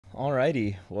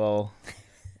Alrighty. Well,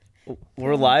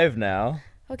 we're live now.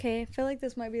 Okay, I feel like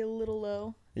this might be a little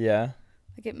low. Yeah.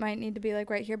 Like it might need to be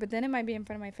like right here, but then it might be in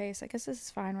front of my face. I guess this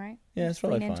is fine, right? Yeah, it's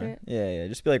probably lean fine. into it. Yeah.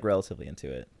 Just be like relatively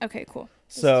into it. Okay, cool.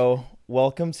 So,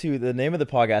 welcome to the name of the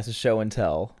podcast is Show and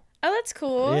Tell. Oh, that's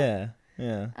cool. Yeah.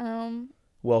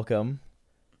 Welcome.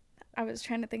 I was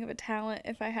trying to think of a talent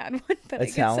if I had one, but I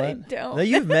guess talent? I don't. No,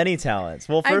 you have many talents.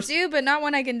 Well, first I do, but not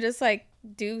one I can just like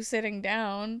do sitting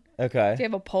down. Okay. Do you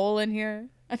have a pole in here?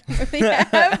 I don't really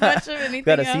have much of anything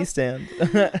Got a else.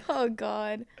 C-stand. Oh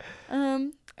God.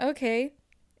 Okay.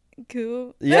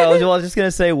 Cool. Yeah, I was just gonna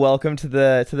say welcome to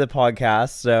the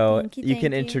podcast. So Thank you, you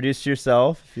can thank you. introduce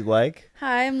yourself if you like.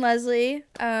 Hi, I'm Leslie.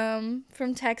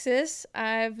 From Texas.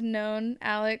 I've known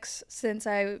Alex since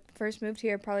I first moved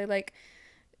here, probably like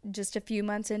just a few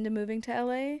months into moving to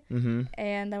LA. Mm-hmm.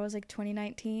 And that was like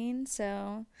 2019.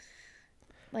 So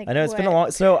like I know it's been a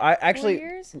long. So I 4 actually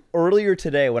years? earlier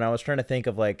today when I was trying to think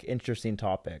of like interesting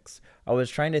topics, I was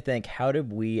trying to think, how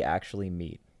did we actually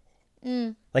meet?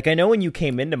 Like I know when you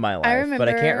came into my life, but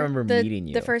I can't remember meeting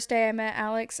you. The first day I met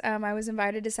Alex, I was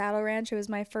invited to Saddle Ranch. It was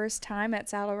my first time at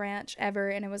Saddle Ranch ever,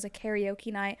 and it was a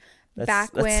karaoke night.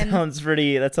 That sounds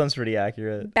pretty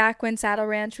accurate. Back when Saddle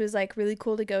Ranch was like really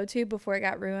cool to go to before it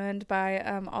got ruined by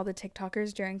all the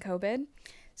TikTokers during COVID.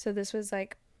 So this was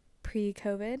like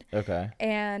pre-COVID. Okay.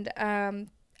 And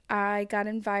I got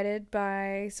invited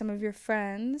by some of your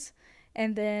friends,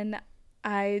 and then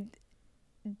I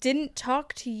didn't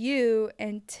talk to you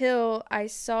until I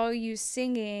saw you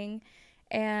singing,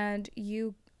 and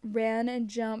you ran and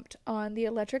jumped on the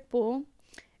electric bull,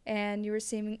 and you were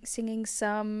singing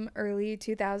some early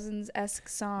 2000s-esque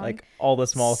song, like All the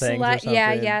Small Things or something.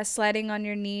 yeah, sliding on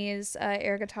your knees,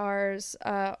 air guitars,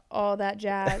 all that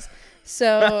jazz.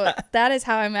 So that is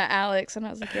how I met Alex, and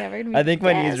I was like, yeah, we're gonna be I think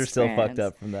my knees best are still friends. fucked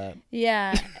up from that.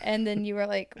 Yeah, and then you were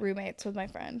like roommates with my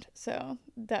friend, so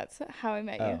that's how I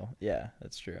met you. Oh yeah,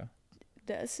 that's true.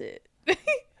 That's it.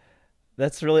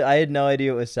 That's really, I had no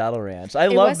idea it was Saddle Ranch. I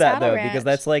It love was that Saddle though, Ranch. because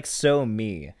that's like so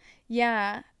me.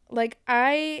 Yeah, like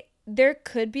there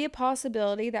could be a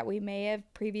possibility that we may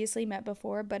have previously met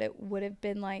before, but it would have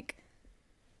been like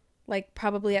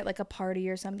probably at like a party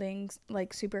or something,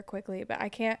 like super quickly. But I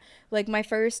can't, like, my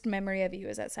first memory of you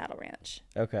is at Saddle Ranch.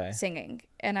 Okay. Singing,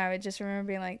 and I would just remember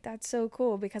being like, that's so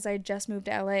cool, because I just moved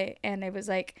to LA, and it was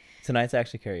like, Tonight's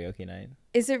actually karaoke night.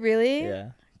 is it really? Yeah.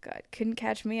 God, couldn't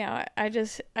catch me out. I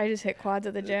just hit quads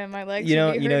at the gym. My legs. You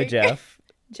know would be hurting. Jeff,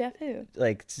 Jeff who?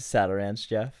 like Saddle Ranch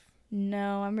Jeff.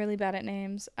 No, I'm really bad at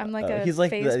names. I'm like He's like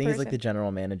phase I think he's person. like the general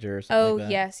manager or something like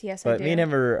that. yes, But I do. me and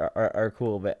him are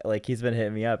cool. But like he's been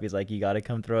hitting me up. He's like, you got to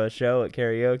come throw a show at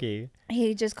karaoke.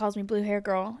 He just calls me blue hair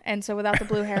girl, and so without the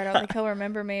blue hair, I don't think he'll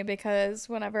remember me, because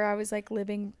whenever I was like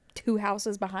living 2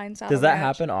 houses behind Saddle Does that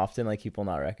Ranch, happen often? Like people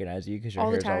not recognize you because your all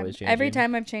the hair's time. always changing. Every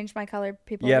time I've changed my color,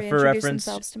 people Yeah, for reintroduce reference,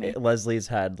 themselves to me. Leslie's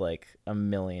had like a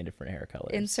million different hair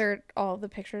colors. Insert all the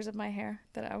pictures of my hair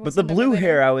that I was. But the blue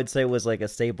hair, I would say, was like a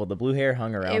staple. The blue hair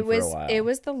hung around for a while. It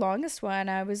was the longest one.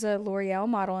 I was a L'Oreal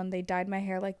model, and they dyed my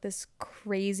hair like this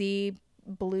crazy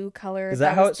blue color. Is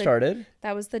that how it started?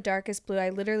 That was the darkest blue.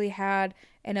 I literally had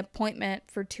an appointment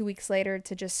for 2 weeks later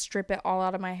to just strip it all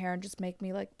out of my hair and just make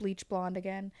me like bleach blonde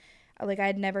again. Like, I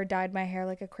had never dyed my hair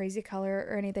like a crazy color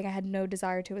or anything. I had no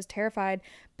desire to. I was terrified.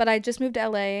 But I just moved to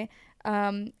LA.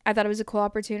 I thought it was a cool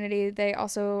opportunity. They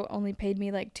also only paid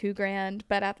me like $2,000,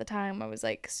 but at the time I was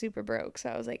like super broke. So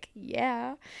I was like,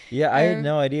 yeah. Yeah, I had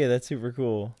no idea. That's super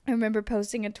cool. I remember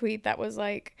posting a tweet that was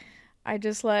like, I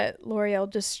just let L'Oreal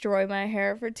destroy my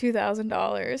hair for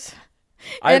 $2,000.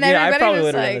 I probably was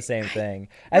would have done like, the same thing.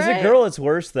 As right? a girl, it's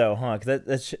worse though, huh? Because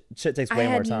that shit takes way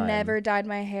more time. I had never dyed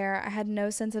my hair. I had no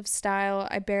sense of style.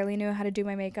 I barely knew how to do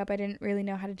my makeup. I didn't really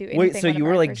know how to do anything. Wait, so you were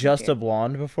whenever I like first just moved a here.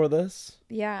 blonde before this?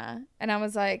 Yeah. And I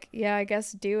was like, yeah, I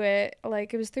guess do it.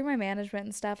 Like, it was through my management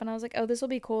and stuff. And I was like, oh, this will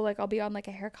be cool. Like, I'll be on like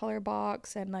a hair color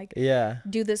box and like Yeah.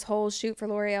 do this whole shoot for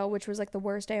L'Oreal, which was like the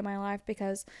worst day of my life,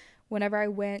 because whenever I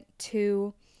went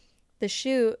to the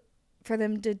shoot for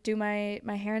them to do my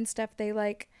hair and stuff, they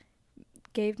like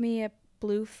gave me a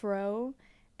blue fro,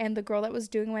 and the girl that was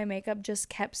doing my makeup just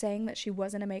kept saying that she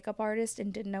wasn't a makeup artist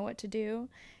and didn't know what to do.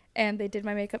 And they did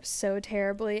my makeup so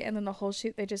terribly, and then the whole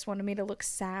shoot they just wanted me to look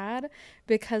sad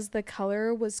because the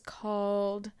color was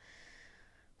called,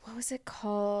 what was it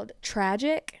called?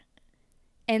 Tragic.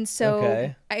 And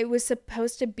so it was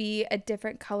supposed to be a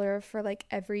different color for like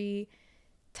every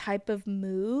type of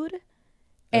mood.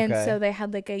 And so they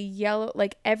had like a yellow,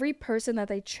 like every person that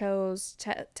they chose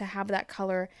to have that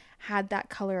color had that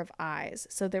color of eyes.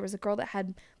 So there was a girl that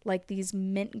had like these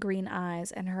mint green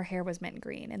eyes, and her hair was mint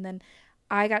green. And then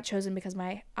I got chosen because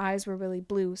my eyes were really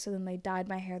blue. So then they dyed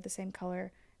my hair the same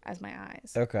color as my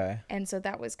eyes. Okay. And so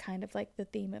that was kind of like the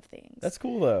theme of things. That's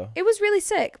cool though. It was really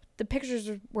sick. The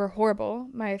pictures were horrible.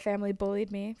 My family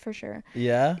bullied me for sure.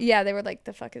 Yeah? Yeah, they were like,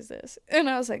 the fuck is this? And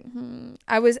I was like,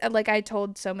 I was like, I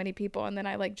told so many people, and then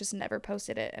I like just never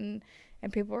posted it. And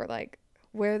people were like,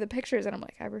 where are the pictures? And I'm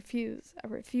like, I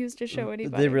refuse to show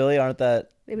anybody. They really aren't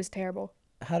that. It was terrible.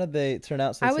 How did they turn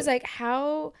out so I was like,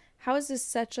 how is this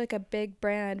such like a big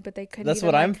brand, but they couldn't That's even,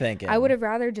 what like, I'm thinking. I would have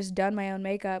rather just done my own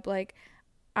makeup. Like,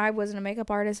 I wasn't a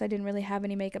makeup artist. I didn't really have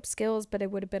any makeup skills, but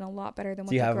it would have been a lot better than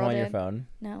what the girl did. Do you have them on your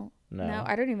phone? No,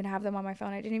 I don't even have them on my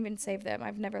phone. I didn't even save them.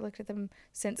 I've never looked at them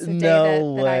since the day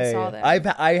that I saw them.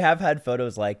 I have had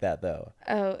photos like that though.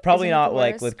 Oh, probably not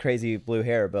like with crazy blue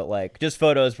hair, but like just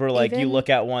photos where like you look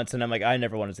at once and I'm like, I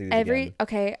never want to see these again.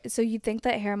 Okay, so you think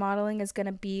that hair modeling is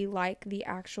gonna be like the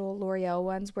actual L'Oreal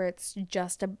ones, where it's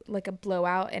just like a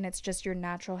blowout and it's just your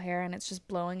natural hair and it's just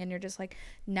blowing and you're just like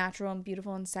natural and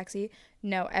beautiful and sexy?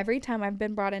 No, every time I've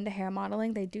been brought into hair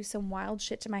modeling, they do some wild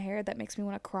shit to my hair that makes me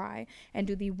want to cry and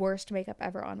do the worst makeup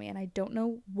ever on me. And I don't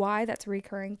know why that's a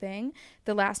recurring thing.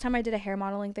 The last time I did a hair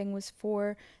modeling thing was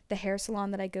for the hair salon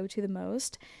that I go to the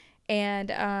most. And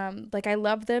like, I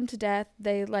love them to death.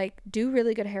 They like do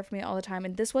really good hair for me all the time.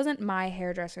 And this wasn't my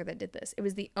hairdresser that did this. It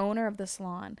was the owner of the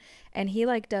salon. And he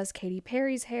like does Katy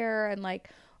Perry's hair and like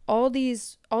all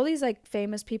these like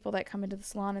famous people that come into the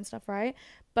salon and stuff, right?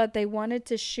 But they wanted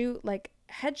to shoot like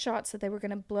headshots that they were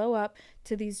going to blow up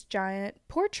to these giant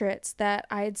portraits that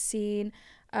I had seen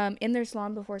in their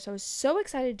salon before. So I was so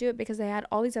excited to do it because they had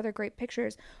all these other great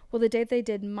pictures. Well, the day they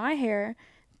did my hair,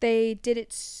 they did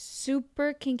it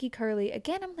super kinky curly.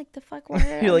 Again, I'm like, the fuck?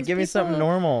 You're like, give me something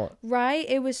normal. Right?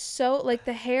 It was so, like,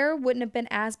 the hair wouldn't have been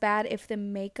as bad if the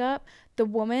makeup, the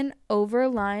woman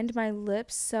overlined my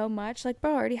lips so much. Like,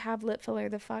 bro, I already have lip filler.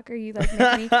 The fuck are you, like,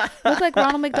 making me look like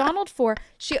Ronald McDonald for?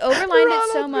 She overlined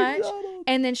it so much.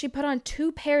 And then she put on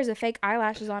 2 pairs of fake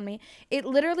eyelashes on me. It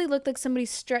literally looked like somebody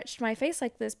stretched my face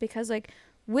like this because, like,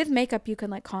 with makeup, you can,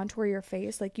 like, contour your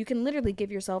face. Like, you can literally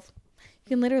give yourself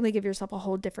a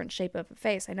whole different shape of a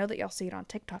face. I know that y'all see it on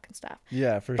TikTok and stuff.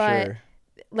 Yeah, for sure.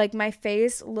 Like, my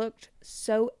face looked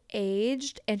so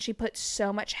aged, and she put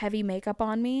so much heavy makeup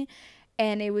on me,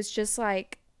 and it was just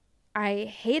like, I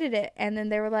hated it. And then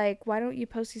they were like, why don't you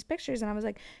post these pictures? And I was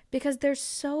like, because they're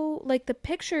so, like, the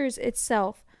pictures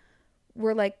itself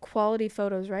were like quality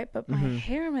photos, right? But my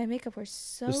hair and my makeup were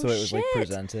so just the way it was shit. like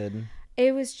presented.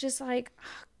 It was just like,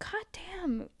 oh, god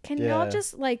damn, can y'all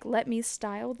just like let me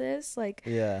style this? Like,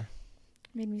 yeah,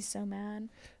 made me so mad.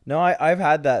 No, I've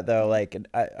had that though. Like,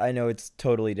 I know it's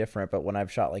totally different, but when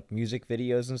I've shot like music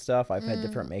videos and stuff, I've had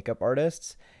different makeup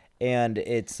artists, and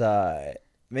it's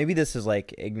maybe this is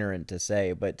like ignorant to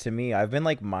say, but to me, I've been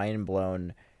like mind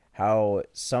blown how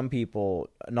some people,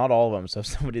 not all of them, so if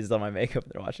somebody's done my makeup,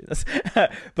 they're watching this,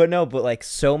 but like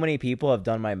so many people have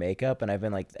done my makeup, and I've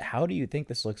been like, how do you think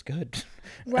this looks good?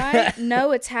 Right?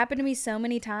 No, it's happened to me so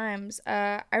many times.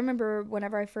 I remember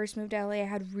whenever I first moved to LA, I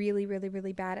had really, really,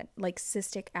 really bad like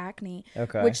cystic acne,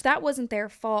 which that wasn't their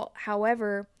fault.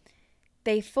 However,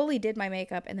 they fully did my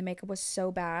makeup, and the makeup was so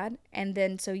bad, and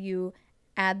then so you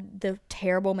add the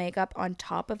terrible makeup on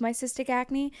top of my cystic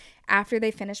acne. After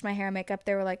they finished my hair and makeup,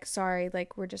 they were like, sorry,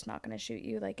 like, we're just not going to shoot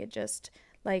you. Like, it just,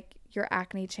 like, your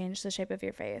acne changed the shape of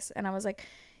your face. And I was like,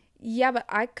 yeah, but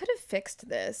I could have fixed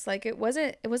this. Like, it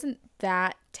wasn't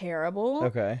that terrible.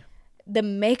 Okay. The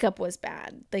makeup was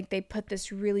bad. Like, they put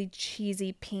this really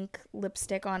cheesy pink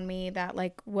lipstick on me that,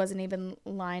 like, wasn't even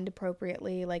lined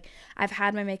appropriately. Like, I've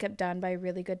had my makeup done by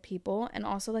really good people. And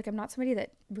also, like, I'm not somebody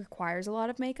that requires a lot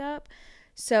of makeup.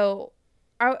 So,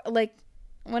 like,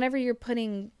 whenever you're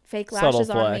putting fake lashes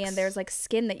on me and there's, like,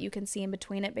 skin that you can see in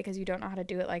between it because you don't know how to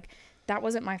do it, like, that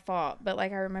wasn't my fault. But,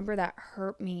 like, I remember that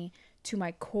hurt me to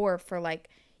my core for, like,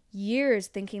 years,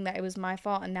 thinking that it was my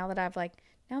fault. And now that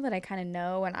I kind of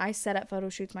know, and I set up photo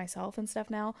shoots myself and stuff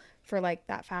now for, like,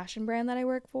 that fashion brand that I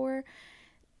work for,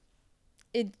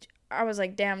 I was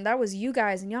like, damn, that was you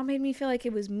guys, and y'all made me feel like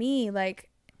it was me. Like,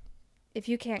 if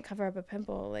you can't cover up a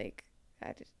pimple, like,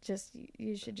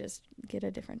 you should just get a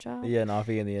different job. Yeah, not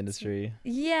be in the industry.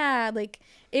 Yeah, like,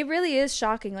 it really is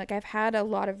shocking. Like, I've had a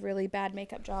lot of really bad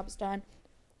makeup jobs done,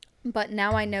 but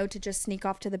now I know to just sneak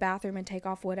off to the bathroom and take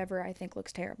off whatever I think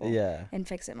looks terrible. Yeah. And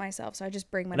fix it myself. So I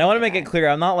just bring my. And I want to make it clear,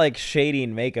 I'm not like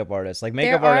shading makeup artists. Like,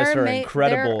 makeup artists are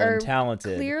incredible and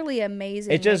talented. Clearly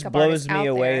amazing. It just blows me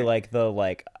away, like the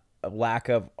a lack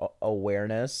of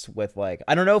awareness with like,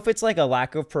 I don't know if it's like a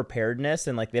lack of preparedness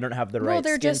and like they don't have the right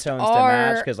there skin just tones to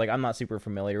match, because like I'm not super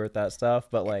familiar with that stuff,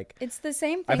 but like it's the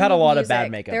same thing. I've had a with lot music. of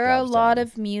bad makeup There are a jobs lot done.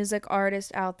 of music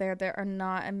artists out there that are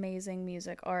not amazing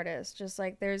music artists. Just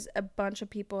like there's a bunch of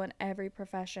people in every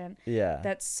profession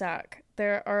that suck.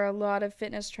 There are a lot of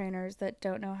fitness trainers that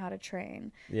don't know how to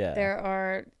train. There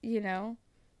are, you know,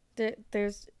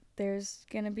 there's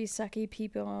gonna be sucky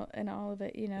people in all of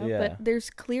it, you know, but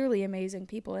there's clearly amazing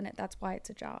people in it. That's why it's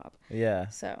a job.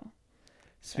 So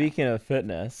speaking of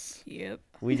fitness,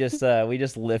 we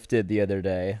just lifted the other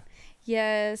day.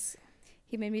 Yes,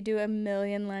 he made me do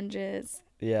 1,000,000 lunges.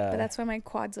 But that's why my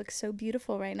quads look so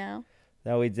beautiful right now.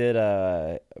 Now we did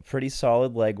a pretty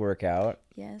solid leg workout.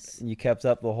 Yes, you kept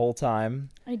up the whole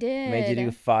time. I did. Made you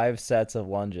do 5 sets of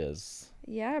lunges.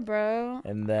 Yeah, bro.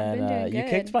 And then you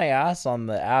kicked my ass on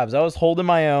the abs. I was holding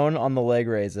my own on the leg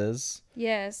raises.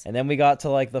 Yes. And then we got to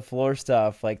like the floor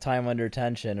stuff, like time under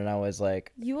tension, and I was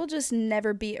like, you will just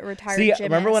never be a retired gymnast.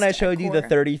 Remember when I showed you the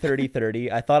 30 30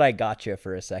 30? I thought I got you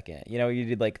for a second. You know, you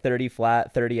did like 30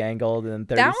 flat, 30 angled, and then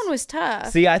 30. That one was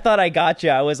tough. See, I thought I got you.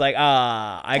 I was like,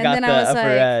 I got the upper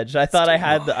edge. I thought I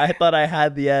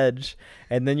had the edge.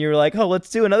 And then you were like, "Oh, let's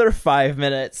do another 5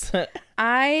 minutes."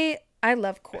 I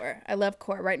love core. I love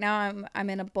core. Right now I'm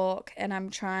in a bulk and I'm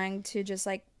trying to just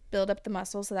like build up the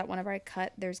muscle so that whenever I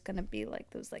cut, there's going to be like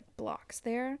those like blocks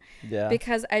there. Yeah.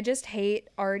 Because I just hate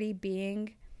already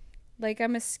being like,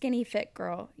 I'm a skinny fit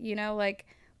girl, you know, like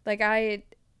I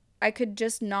could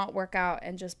just not work out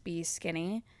and just be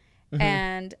skinny. Mm-hmm.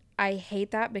 And I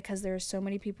hate that because there are so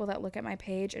many people that look at my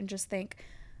page and just think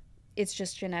it's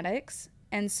just genetics.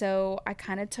 And so I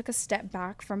kind of took a step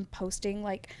back from posting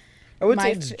like, I would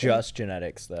say it's just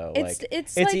genetics, though. It's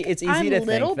easy to think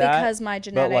that, because my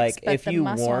genetics, but if the you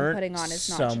muscle weren't I'm putting on is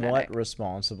not somewhat genetic.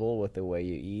 responsible with the way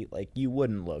you eat, like you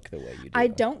wouldn't look the way you do. I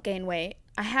don't gain weight.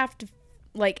 I have to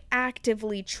like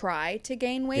actively try to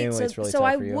gain weight. So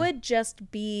I would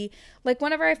just be like,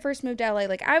 whenever I first moved to LA,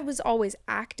 like I was always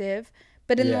active,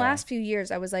 but in the last few years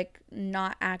I was like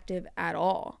not active at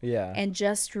all. Yeah. And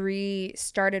just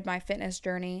restarted my fitness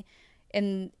journey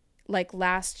in like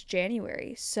last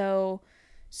January. So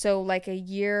like a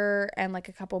year and like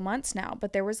a couple months now,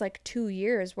 but there was like 2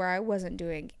 years where I wasn't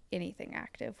doing anything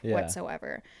active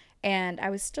whatsoever. And I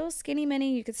was still skinny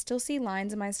mini. You could still see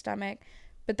lines in my stomach,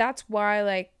 but that's why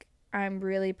like I'm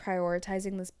really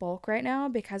prioritizing this bulk right now,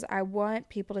 because I want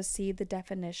people to see the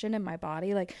definition in my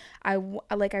body. Like I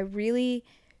really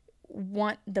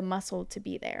want the muscle to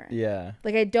be there. Yeah.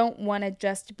 Like I don't want to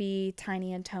just be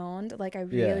tiny and toned. Like I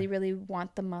really, really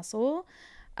want the muscle.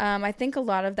 I think a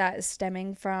lot of that is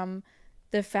stemming from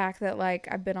the fact that like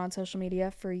I've been on social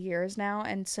media for years now,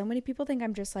 and so many people think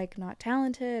I'm just like not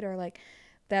talented, or like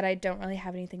that I don't really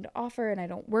have anything to offer and I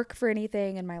don't work for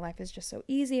anything and my life is just so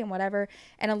easy and whatever.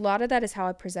 And a lot of that is how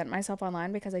I present myself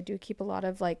online, because I do keep a lot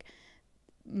of like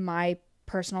my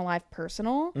personal life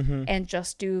personal, and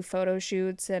just do photo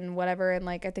shoots and whatever. And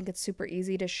like I think it's super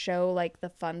easy to show like the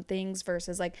fun things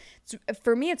versus like,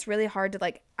 for me it's really hard to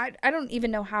like, I don't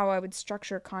even know how I would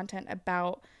structure content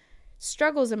about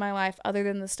struggles in my life other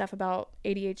than the stuff about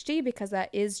ADHD, because that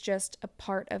is just a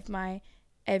part of my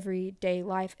everyday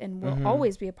life and will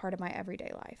always be a part of my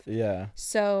everyday life. Yeah.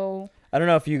 So I don't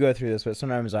know if you go through this, but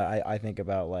sometimes I think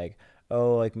about like,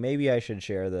 oh, like maybe I should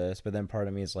share this, but then part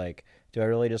of me is like, do I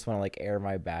really just want to like air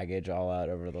my baggage all out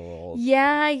over the world?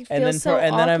 Yeah, I feel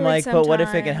and then I'm like, sometimes. But what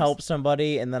if it can help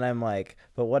somebody? And then I'm like,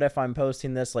 but what if I'm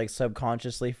posting this like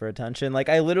subconsciously for attention? Like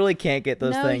I literally can't get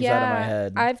those things out of my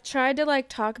head. I've tried to like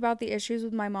talk about the issues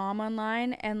with my mom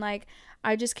online, and like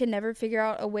I just can never figure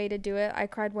out a way to do it. I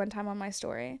cried one time on my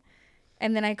story,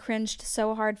 and then I cringed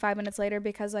so hard 5 minutes later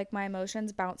because like my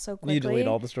emotions bounce so quickly. You delete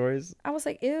all the stories? I was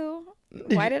like, ew,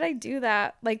 why did I do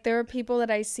that? Like there are people that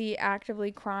I see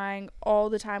actively crying all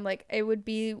the time. Like it would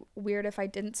be weird if I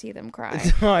didn't see them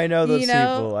cry. I know those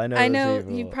people. I know those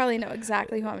people. You probably know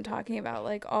exactly who I'm talking about.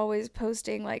 Like always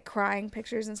posting like crying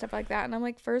pictures and stuff like that. And I'm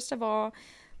like, first of all,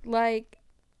 like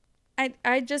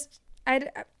I just I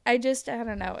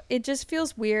don't know. It just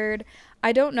feels weird.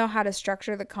 I don't know how to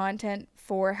structure the content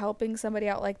for helping somebody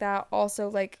out like that. Also,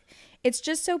 like, it's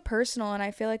just so personal. And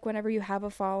I feel like whenever you have a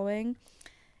following,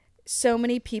 so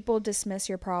many people dismiss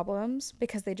your problems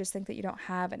because they just think that you don't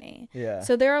have any. Yeah.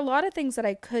 So there are a lot of things that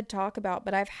I could talk about,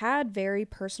 but I've had very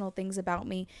personal things about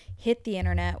me hit the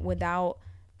internet without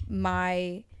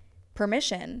my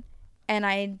permission. And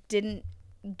I didn't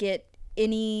get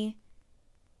any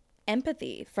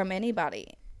empathy from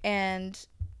anybody. And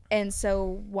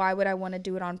so why would I want to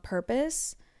do it on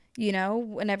purpose? You know,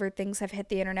 whenever things have hit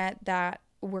the internet that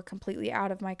were completely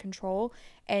out of my control,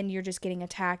 and you're just getting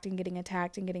attacked and getting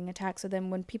attacked and getting attacked. So then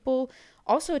when people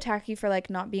also attack you for like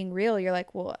not being real, you're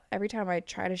like, well, every time I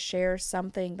try to share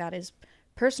something that is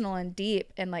personal and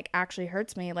deep and like actually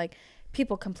hurts me, like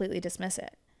people completely dismiss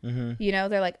it. You know,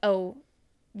 they're like, oh,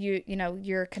 you know,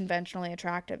 you're conventionally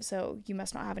attractive, so you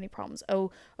must not have any problems. Oh,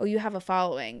 you have a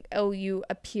following. Oh, you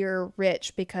appear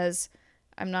rich because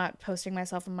I'm not posting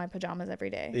myself in my pajamas every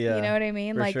day. Yeah, you know what I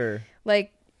mean? For sure.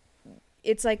 Like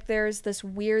it's like there's this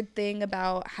weird thing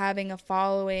about having a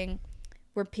following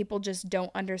where people just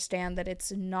don't understand that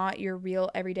it's not your real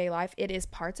everyday life. It is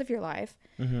parts of your life.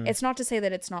 It's not to say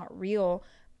that it's not real,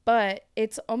 but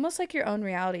it's almost like your own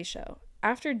reality show.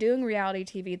 After doing reality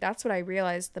TV, that's what I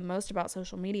realized the most about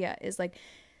social media is like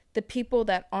the people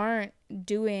that aren't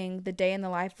doing the day in the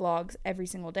life vlogs every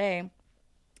single day,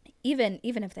 even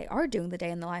if they are doing the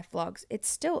day in the life vlogs, it's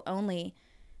still only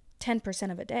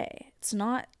 10% of a day. It's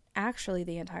not actually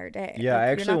the entire day. Yeah, like, I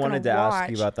actually wanted to ask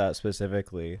you about that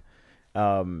specifically.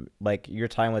 Like your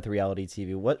time with reality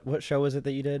TV. What show was it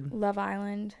that you did? Love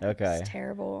Island. Okay. It's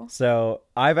terrible. So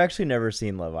I've actually never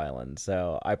seen Love Island,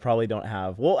 so I probably don't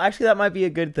have. Well, actually, that might be a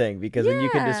good thing because then you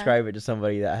can describe it to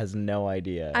somebody that has no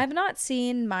idea. I've not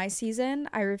seen my season.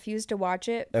 I refuse to watch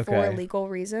it for legal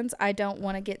reasons. I don't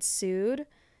want to get sued,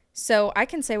 so I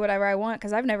can say whatever I want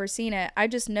because I've never seen it. I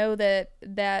just know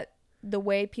that the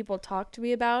way people talk to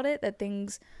me about it, that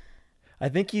things. I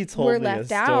think you told me a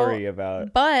story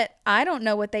about, but I don't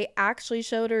know what they actually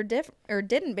showed or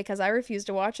didn't because I refuse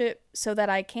to watch it so that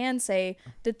I can say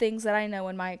the things that I know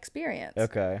in my experience.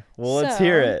 Okay, well, let's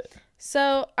hear it.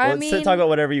 So I mean, let's talk about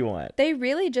whatever you want. They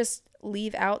really just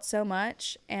leave out so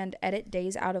much and edit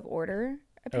days out of order.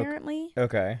 Apparently.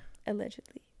 Okay.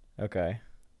 Allegedly. Okay.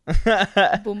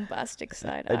 Bombastic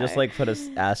side eye. I just like put a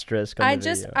asterisk on the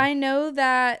video. I know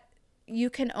that you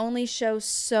can only show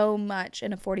so much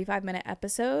in a 45-minute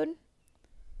episode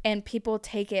and people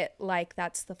take it like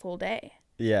that's the full day.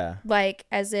 Yeah. Like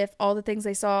as if all the things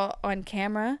they saw on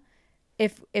camera,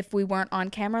 if we weren't on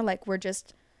camera, like we're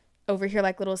just over here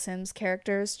like little Sims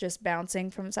characters just bouncing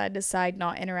from side to side,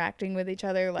 not interacting with each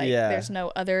other. Like there's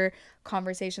no other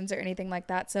conversations or anything like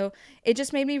that. So it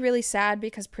just made me really sad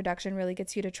because production really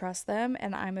gets you to trust them.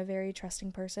 And I'm a very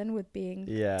trusting person with being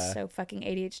so fucking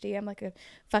ADHD. I'm like a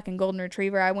fucking golden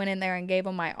retriever. I went in there and gave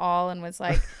them my all and was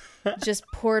like, just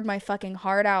poured my fucking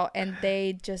heart out. And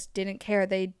they just didn't care.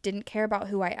 They didn't care about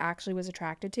who I actually was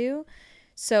attracted to.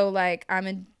 So like I'm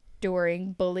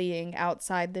enduring bullying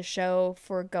outside the show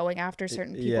for going after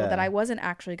certain people that I wasn't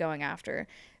actually going after,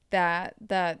 that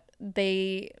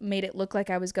they made it look like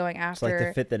I was going after. It's like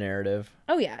to fit the narrative.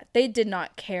 Oh yeah, they did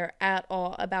not care at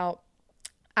all about.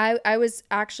 I was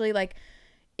actually like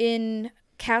in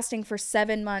casting for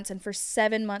 7 months, and for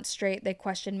 7 months straight they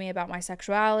questioned me about my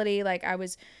sexuality. Like I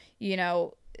was, you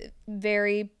know,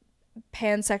 very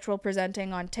pansexual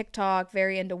presenting on TikTok,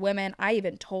 very into women. I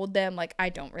even told them like I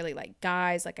don't really like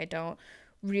guys, like I don't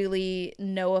really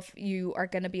know if you are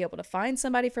going to be able to find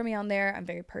somebody for me on there. I'm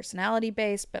very personality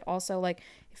based, but also like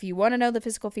if you want to know the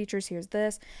physical features, here's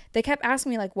this. They kept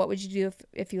asking me like what would you do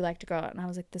if you liked to go out, and I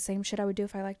was like the same shit I would do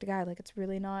if I liked a guy. Like it's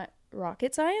really not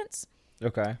rocket science.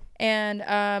 Okay. And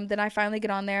then I finally get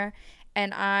on there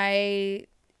and I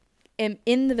am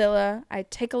in the villa. I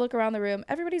take a look around the room.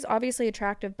 Everybody's obviously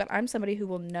attractive, but I'm somebody who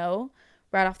will know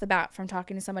right off the bat from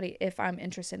talking to somebody if I'm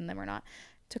interested in them or not.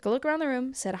 Took a look around the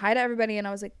room, said hi to everybody, and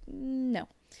I was like, no.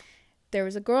 There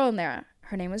was a girl in there.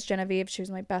 Her name was Genevieve. She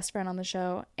was my best friend on the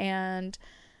show. And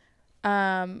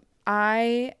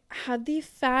I had the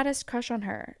fattest crush on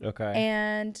her. Okay.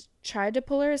 And tried to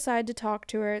pull her aside to talk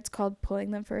to her. It's called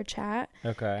pulling them for a chat.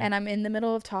 Okay. And I'm in the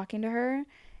middle of talking to her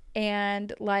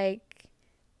and like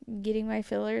getting my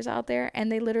fillers out there,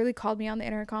 and they literally called me on the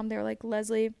intercom. They were like,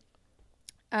 Leslie,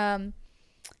 come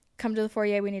to the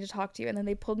foyer, we need to talk to you. And then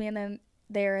they pulled me in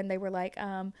there and they were like,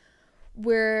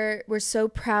 we're so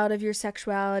proud of your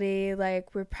sexuality,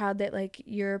 like we're proud that like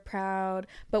you're proud,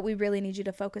 but we really need you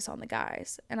to focus on the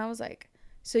guys. And I was like,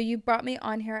 so you brought me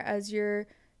on here as your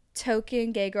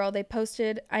token gay girl.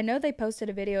 I know they posted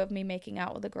a video of me making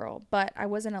out with a girl, but I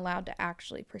wasn't allowed to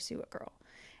actually pursue a girl.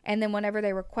 And then whenever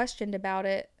they were questioned about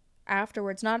it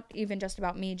afterwards, not even just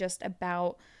about me, just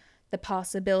about the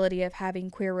possibility of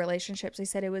having queer relationships, they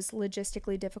said it was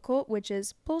logistically difficult, which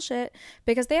is bullshit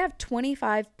because they have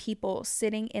 25 people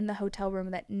sitting in the hotel room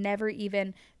that never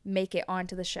even make it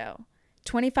onto the show.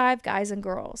 25 guys and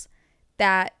girls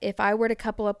that if I were to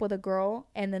couple up with a girl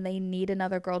and then they need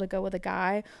another girl to go with a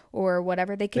guy or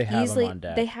whatever, they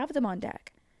have them on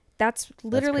deck. that's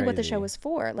literally what the show crazy. was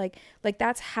for. Like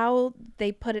that's how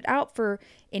they put it out for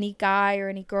any guy or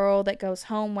any girl that goes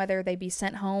home, whether they be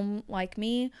sent home like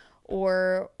me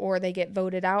or they get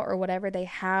voted out or whatever. They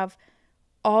have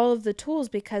all of the tools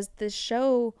because this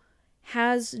show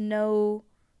has no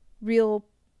real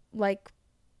like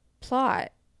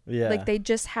plot. Yeah. Like they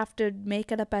just have to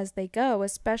make it up as they go,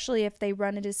 especially if they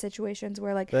run into situations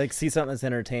where like They like see something that's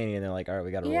entertaining and they're like, all right,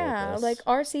 we gotta roll with this. like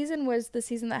our season was the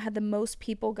season that had the most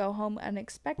people go home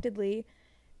unexpectedly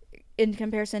in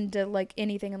comparison to like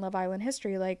anything in Love Island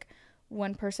history. Like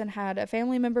one person had a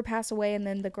family member pass away and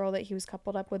then the girl that he was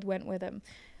coupled up with went with him.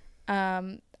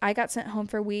 I got sent home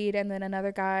for weed and then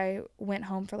another guy went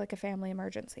home for like a family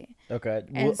emergency. Okay.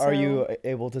 And Are so- you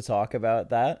able to talk about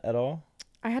that at all?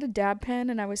 I had a dab pen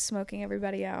and I was smoking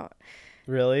everybody out.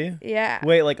 Really? Yeah.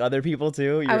 Wait, like other people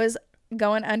too? I was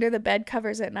going under the bed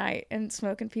covers at night and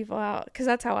smoking people out because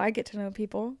that's how I get to know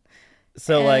people.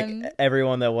 So like and-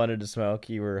 everyone that wanted to smoke,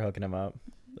 you were hooking them up.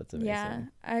 That's amazing. Yeah,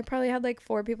 I probably had like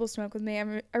 4 people smoke with me.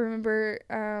 I remember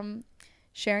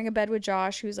sharing a bed with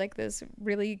Josh, who's like this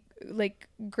really like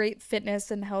great fitness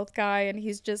and health guy, and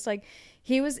he's just like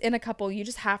he was in a couple. You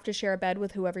just have to share a bed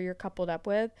with whoever you're coupled up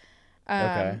with.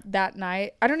 Okay. That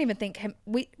night, I don't even think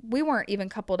we weren't even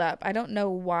coupled up. I don't know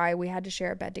why we had to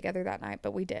share a bed together that night,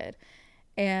 but we did.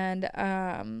 And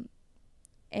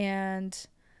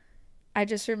I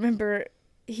just remember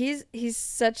he's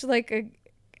such like a,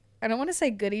 I don't want to say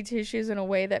goody two shoes in a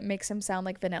way that makes him sound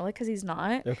like vanilla because he's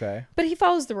not. Okay. But he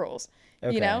follows the rules,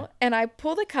 Okay. you know? And I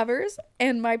pull the covers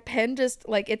and my pen just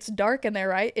like, it's dark in there,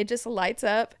 right? It just lights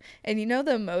up. And you know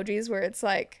the emojis where it's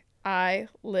like eye,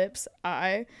 lips,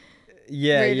 eye.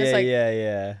 Yeah, Where you're yeah, just like-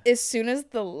 yeah. As soon as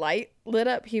the light lit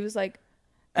up, he was like,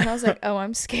 and I was like, oh,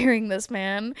 I'm scaring this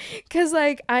man. Because,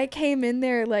 like, I came in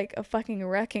there like a fucking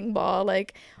wrecking ball.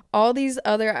 Like, all these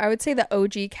other, I would say the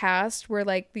OG cast were,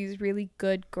 like, these really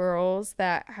good girls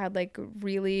that had, like,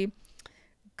 really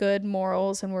good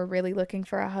morals and were really looking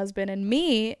for a husband. And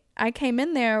me, I came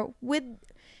in there with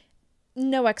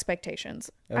no expectations.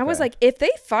 I was Okay. like, if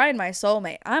they find my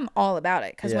soulmate, I'm all about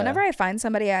it. Because Yeah. whenever I find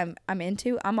somebody I'm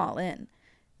into, I'm all in.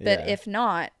 But Yeah. if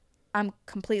not, I'm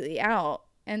completely out.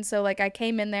 And so like I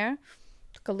came in there,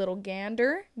 took a little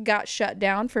gander, got shut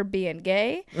down for being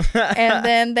gay. And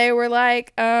then they were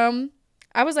like,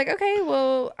 I was like, okay,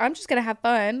 well, I'm just gonna have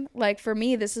fun. Like for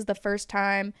me, this is the first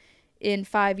time in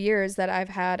 5 years that I've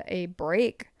had a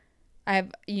break.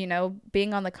 I've, you know,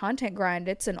 being on the content grind,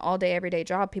 it's an all day, everyday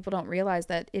job. People don't realize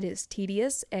that it is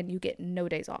tedious and you get no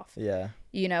days off. Yeah.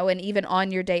 You know, and even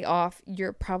on your day off,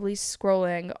 you're probably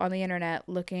scrolling on the internet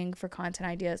looking for content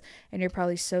ideas, and you're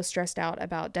probably so stressed out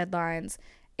about deadlines,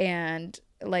 and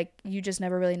like you just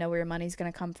never really know where your money's going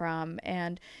to come from.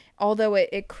 And although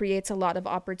it creates a lot of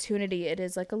opportunity, it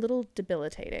is like a little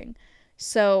debilitating.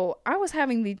 So I was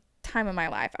having the time of my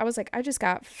life. I was like, I just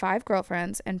got 5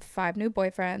 girlfriends and 5 new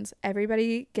boyfriends.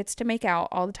 Everybody gets to make out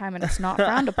all the time and it's not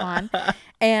frowned upon.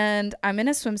 And I'm in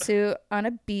a swimsuit on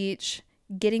a beach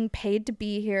getting paid to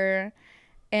be here,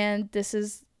 and this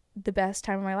is the best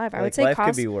time of my life. I would say life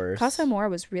could be worse. Casa Amor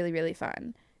was really, really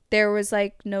fun. There was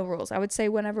like no rules. I would say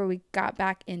whenever we got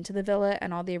back into the villa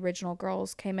and all the original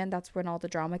girls came in, that's when all the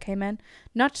drama came in.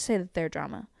 Not to say that they're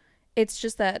drama. It's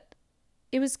just that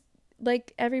it was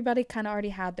like everybody kind of already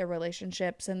had their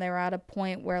relationships and they were at a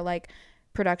point where like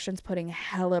production's putting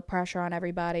hella pressure on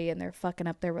everybody and they're fucking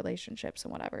up their relationships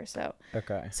and whatever. So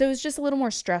Okay. it was just a little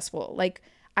more stressful. Like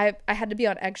I had to be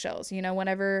on eggshells, you know,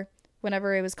 whenever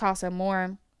it was Casa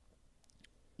Amor,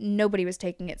 nobody was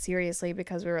taking it seriously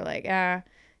because we were like,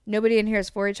 nobody in here is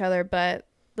for each other, but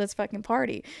let's fucking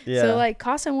party. Yeah. So like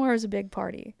Casa Amor was a big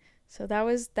party. So that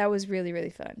was really, really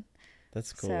fun.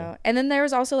 That's cool. So, and then there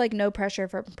was also like no pressure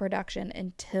for production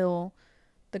until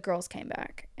the girls came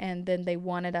back, and then they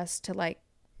wanted us to like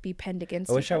be penned against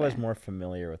I wish each I other. was more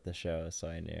familiar with the show so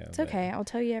I knew. It's okay. I'll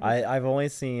tell you everything. I've only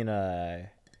seen I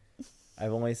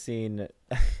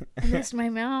missed my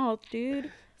mouth,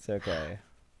 dude. It's okay.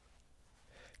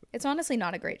 It's honestly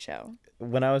not a great show.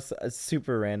 When I was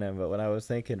super random, but when I was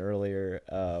thinking earlier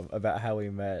about how we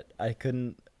met, I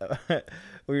couldn't.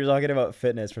 We were talking about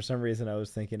fitness. For some reason, I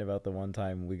was thinking about the one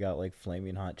time we got like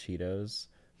flaming hot Cheetos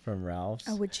from Ralph's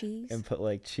Oh, with cheese? and put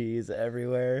like cheese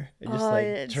everywhere and just Oh, like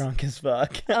it's- drunk as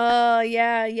fuck. Oh,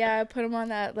 yeah. I put them on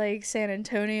that like San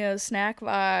Antonio snack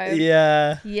vibe.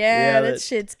 Yeah. Yeah, that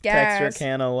shit's gas. Texture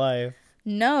can of life.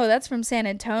 No, that's from San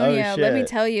Antonio. Let me shit.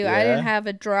 tell you, I Yeah. didn't have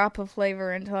a drop of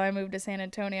flavor until I moved to San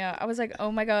Antonio. I was like,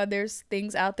 oh my God, there's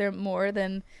things out there more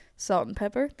than salt and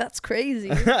pepper. That's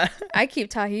crazy. I keep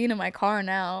tahini in my car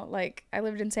now. Like, I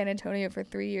lived in San Antonio for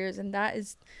 3 years, and that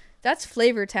is That's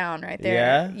Flavor Town right there.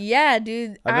 Yeah? Yeah,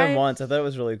 dude. I've been once. I thought it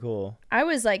was really cool. I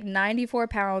was like 94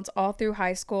 pounds all through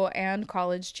high school and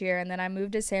college cheer. And then I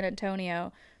moved to San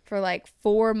Antonio for like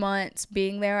 4 months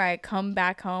being there. I come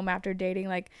back home after dating,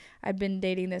 like I'd been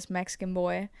dating this Mexican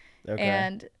boy. Okay.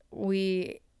 And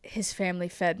his family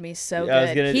fed me so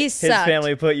Yeah, good. His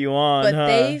family put you on, but huh?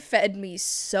 they fed me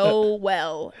so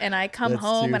well. And I come That's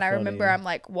home too and I funny. remember I'm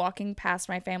like walking past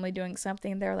my family doing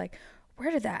something. And they're like,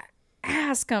 where did that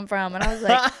ass come from? And I was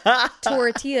like,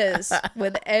 tortillas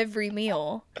with every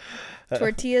meal.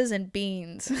 Tortillas and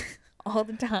beans all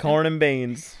the time. Corn and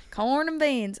beans. Corn and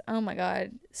beans. Oh my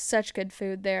God. Such good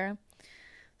food there.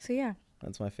 So yeah.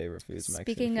 That's my favorite food.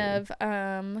 Speaking of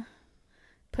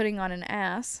putting on an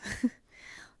ass,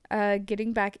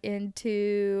 getting back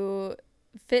into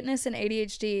fitness and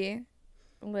ADHD.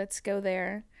 Let's go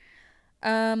there.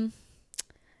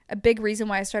 A big reason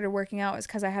why I started working out was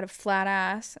because I had a flat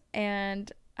ass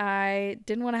and I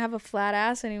didn't want to have a flat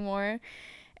ass anymore.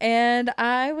 And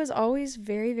I was always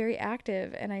very, very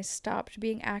active, and I stopped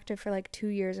being active for like 2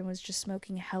 years and was just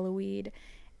smoking hella weed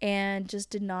and just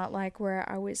did not like where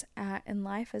I was at in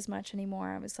life as much anymore.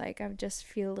 I was like, I just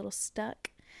feel a little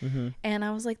stuck. Mm-hmm. And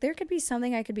I was like, there could be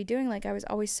something I could be doing. Like I was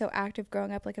always so active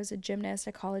growing up. Like I was a gymnast,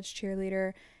 a college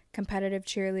cheerleader, competitive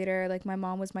cheerleader. Like my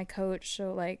mom was my coach.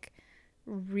 So like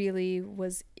really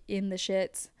was in the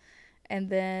shits. And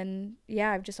then,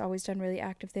 yeah, I've just always done really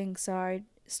active things. So I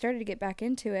started to get back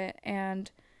into it. And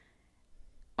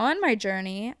on my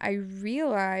journey, I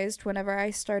realized whenever I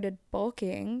started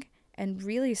bulking and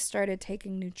really started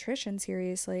taking nutrition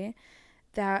seriously,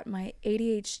 that my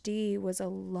ADHD was a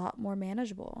lot more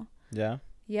manageable. Yeah?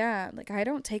 Yeah, like I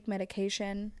don't take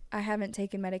medication. I haven't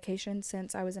taken medication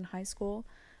since I was in high school.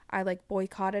 I like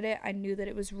boycotted it. I knew that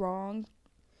it was wrong.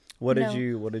 What did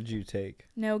you take?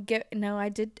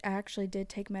 I actually did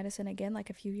take medicine again like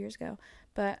a few years ago.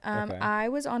 But Okay. I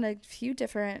was on a few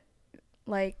different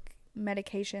like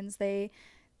medications. They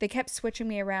kept switching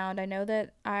me around. I know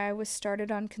that I was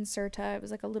started on Concerta. It was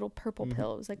like a little purple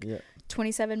pill. It was like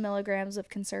 27 milligrams of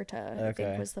Concerta. Okay. I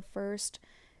think was the first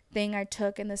thing I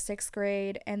took in the 6th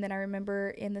grade. And then I remember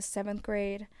in the 7th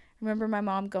grade, I remember my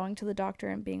mom going to the doctor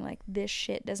and being like, this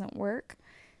shit doesn't work.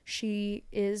 She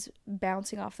is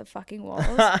bouncing off the fucking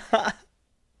walls.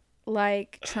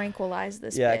 Like, tranquilize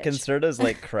this bitch. Concerta's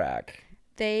like crack.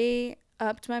 They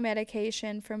upped my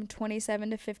medication from 27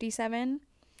 to 57.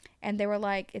 And they were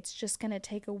like, it's just going to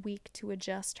take a week to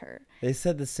adjust her. They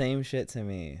said the same shit to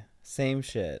me. Same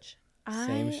shit.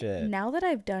 Same shit. Now that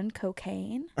I've done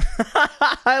cocaine,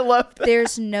 I love that.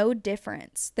 there's no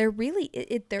difference. They're really,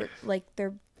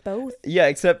 they're both. Yeah,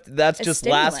 except that's a just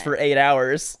lasts stimulant. for 8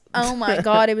 hours. Oh my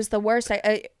God, it was the worst.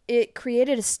 It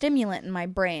created a stimulant in my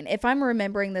brain. If I'm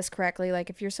remembering this correctly, like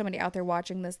if you're somebody out there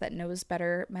watching this that knows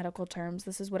better medical terms,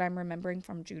 this is what I'm remembering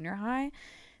from junior high.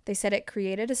 They said it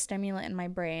created a stimulant in my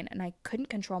brain and I couldn't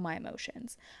control my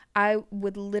emotions. I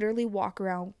would literally walk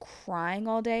around crying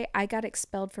all day. I got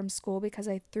expelled from school because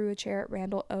I threw a chair at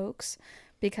Randall Oaks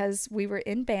because we were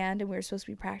in band and we were supposed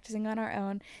to be practicing on our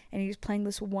own, and he was playing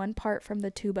this one part from the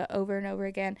tuba over and over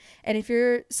again. And if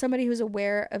you're somebody who's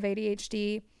aware of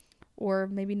ADHD, or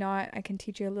maybe not, I can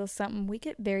teach you a little something. We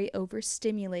get very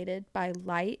overstimulated by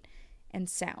light and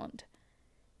sound.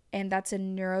 And that's a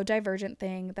neurodivergent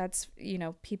thing. That's,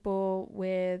 people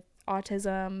with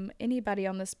autism, anybody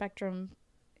on the spectrum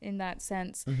in that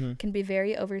sense can be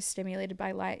very overstimulated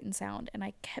by light and sound. And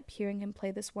I kept hearing him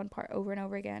play this one part over and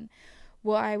over again.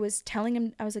 Well, I was telling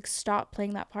him, I was like, stop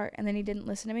playing that part. And then he didn't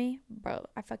listen to me. Bro,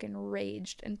 I fucking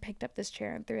raged and picked up this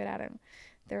chair and threw it at him.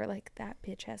 They were like, that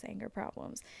bitch has anger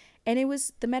problems. And it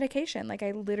was the medication. Like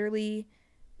I literally...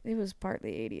 It was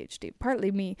partly ADHD, partly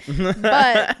me,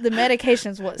 but the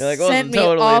medication's what sent me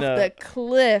off the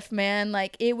cliff, man.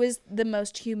 Like it was the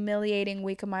most humiliating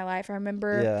week of my life. I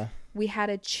remember we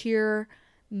had a cheer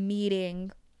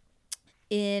meeting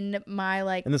in my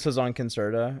And this was on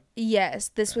Concerta? Yes,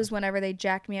 this was whenever they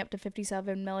jacked me up to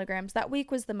 57 milligrams. That week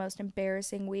was the most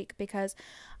embarrassing week because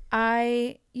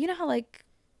you know how like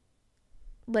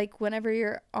whenever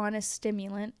you're on a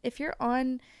stimulant, if you're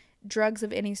on drugs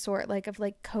of any sort,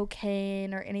 like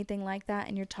cocaine or anything like that,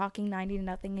 and you're talking 90 to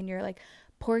nothing and you're like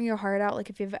pouring your heart out, like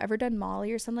if you've ever done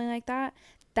Molly or something like that,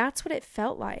 that's what it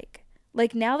felt like.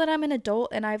 Like now that I'm an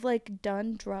adult and I've like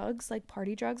done drugs, like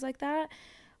party drugs like that,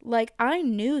 like I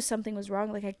knew something was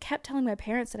wrong. Like I kept telling my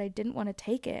parents that I didn't want to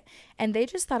take it, and they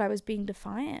just thought I was being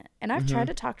defiant. And I've tried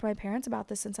to talk to my parents about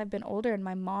this since I've been older, and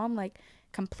my mom like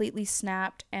completely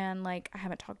snapped, and like I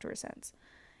haven't talked to her since.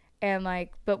 And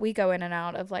like, but we go in and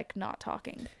out of like not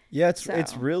talking. Yeah,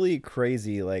 it's really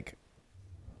crazy. Like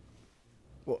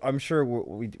Well, I'm sure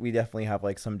we definitely have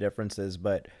like some differences,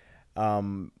 but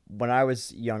when I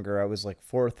was younger, I was like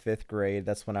fourth, fifth grade.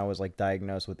 That's when I was like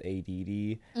diagnosed with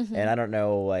ADD, and I don't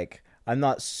know, like I'm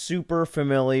not super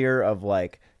familiar of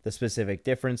like the specific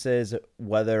differences,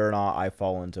 whether or not I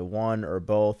fall into one or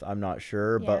both. I'm not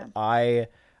sure, Yeah. but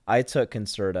I took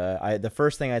Concerta. The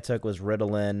first thing I took was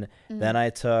Ritalin, then I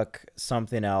took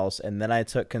something else, and then I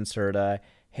took Concerta.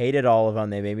 Hated all of them.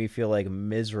 They made me feel like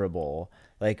miserable,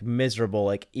 like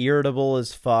irritable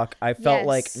as fuck. I felt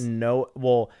like Yes. no,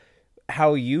 well,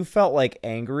 how you felt like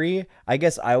angry, I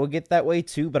guess I would get that way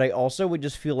too, but I also would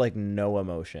just feel like no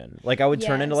emotion. Like I would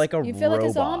turn into Yes. like a You feel like a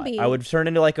robot. I zombie. would turn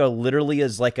into like a literally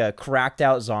as like a cracked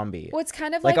out zombie. Well, it's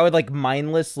kind of Like I like would like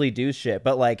mindlessly do shit,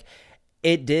 but like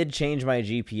it did change my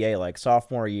GPA like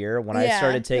sophomore year when I yeah.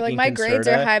 started You're like taking my grades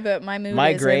are Concerta. high, but my mood My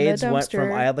is in the grades went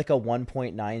from I dumpster. had like a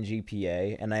 1.9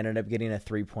 GPA and I ended up getting a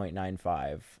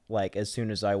 3.95 like as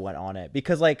soon as I went on it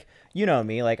because like you know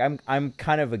me, like I'm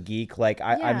kind of a geek, like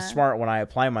I'm Yeah. smart when I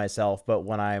apply myself, but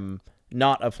when I'm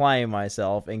not applying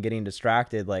myself and getting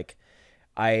distracted, like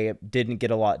I didn't get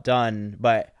a lot done.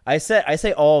 But I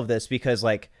say all of this because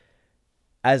like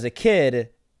as a kid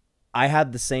I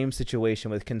had the same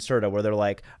situation with Concerta where they're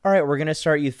like, all right, we're going to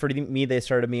start you. For me, they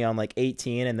started me on like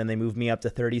 18 and then they moved me up to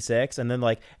 36. And then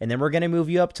we're going to move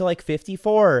you up to like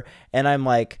 54. And I'm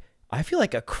like, I feel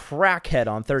like a crackhead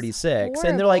on 36.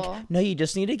 And they're like, Horrible. no, you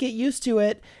just need to get used to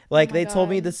it. Oh Like my they told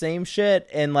me God. the same shit.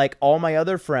 And like all my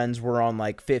other friends were on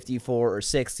like 54 or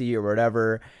 60 or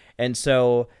whatever. And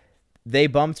so they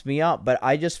bumped me up, but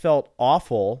I just felt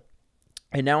awful.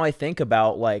 And now I think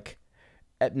about like,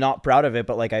 not proud of it,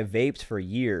 but like I vaped for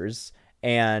years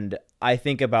and I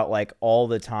think about like all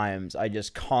the times I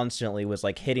just constantly was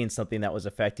like hitting something that was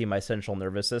affecting my central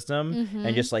nervous system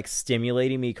and just like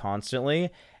stimulating me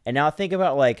constantly. And now think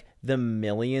about like the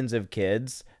millions of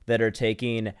kids that are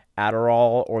taking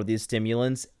Adderall or these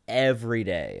stimulants every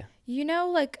day. You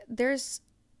know, like there's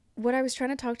what I was trying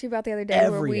to talk to you about the other day where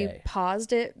Every we day.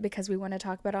 paused it because we want to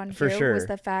talk about it on For here was sure.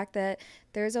 the fact that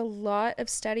there's a lot of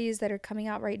studies that are coming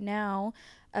out right now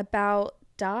about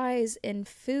dyes in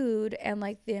food and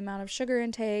like the amount of sugar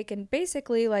intake and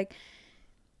basically like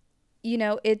you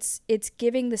know it's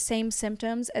giving the same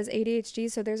symptoms as ADHD,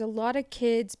 so there's a lot of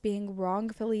kids being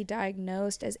wrongfully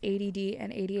diagnosed as ADD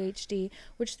and ADHD,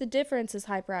 which the difference is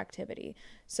hyperactivity.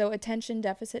 So attention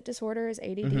deficit disorder is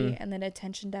ADD and then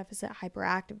attention deficit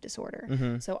hyperactive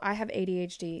disorder. So I have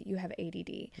ADHD, you have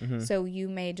ADD. So you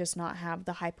may just not have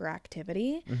the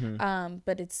hyperactivity,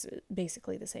 but it's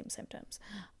basically the same symptoms.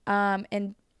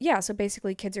 And yeah, so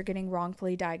basically kids are getting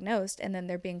wrongfully diagnosed and then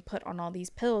they're being put on all these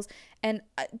pills. And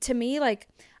to me, like,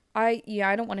 I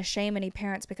don't want to shame any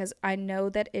parents because I know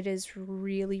that it is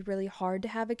really, really hard to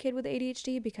have a kid with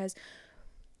ADHD because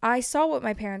I saw what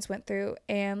my parents went through.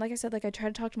 And like I said, like I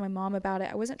tried to talk to my mom about it.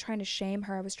 I wasn't trying to shame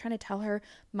her. I was trying to tell her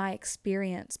my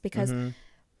experience because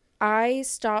I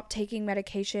stopped taking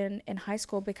medication in high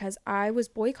school because I was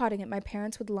boycotting it. My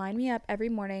parents would line me up every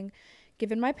morning,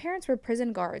 given my parents were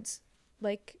prison guards,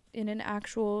 like in an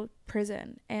actual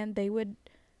prison, and they would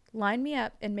line me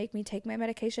up and make me take my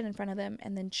medication in front of them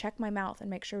and then check my mouth and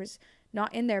make sure it was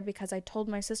not in there because I told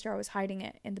my sister I was hiding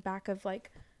it in the back of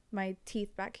like my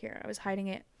teeth back here. I was hiding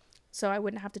it so I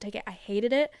wouldn't have to take it. I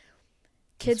hated it.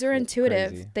 Kids are intuitive.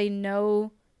 Crazy.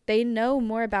 They know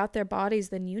more about their bodies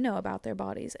than you know about their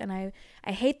bodies. And I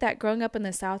hate that growing up in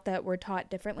the South that we're taught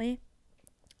differently.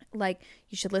 Like,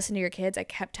 you should listen to your kids. I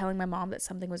kept telling my mom that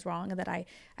something was wrong and that I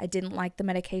didn't like the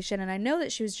medication. And I know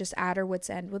that she was just at her wit's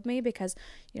end with me because,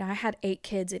 you know, I had 8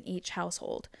 kids in each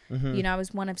household. You know, I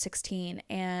was one of 16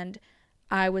 and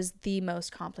I was the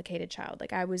most complicated child.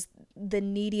 Like, I was the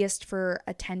neediest for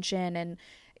attention and,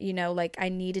 you know, like I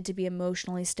needed to be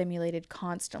emotionally stimulated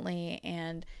constantly.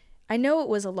 And I know it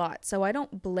was a lot, so I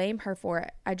don't blame her for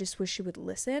it. I just wish she would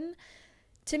listen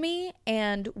to me.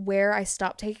 And where I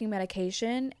stopped taking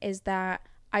medication is that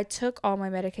I took all my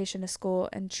medication to school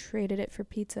and traded it for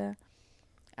pizza.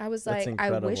 I was That's like, I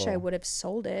wish I incredible. would have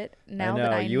sold it I now know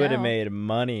that I you know. would have made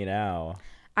money now.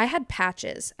 I had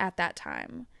patches at that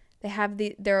time.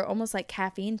 They're almost like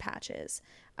caffeine patches.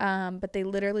 But they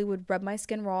literally would rub my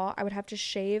skin raw. I would have to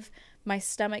shave my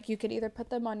stomach. You could either put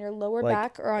them on your lower Like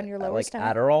back or on your lower like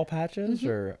stomach. Adderall patches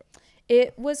or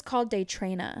It was called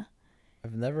Daytrana.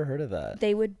 I've never heard of that.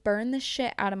 They would burn the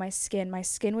shit out of my skin. My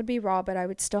skin would be raw, but I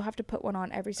would still have to put one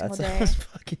on every That single day. sounds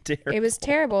fucking terrible. It was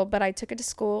terrible, but I took it to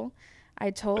school. I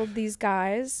told these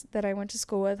guys that I went to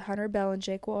school with, Hunter, Belle, and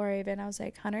Jake Walraven. I was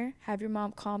like, Hunter, have your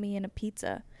mom call me in a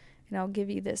pizza. and I'll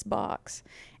give you this box.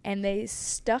 And they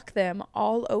stuck them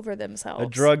all over themselves. A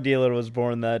drug dealer was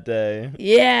born that day.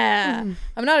 Yeah.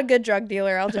 I'm not a good drug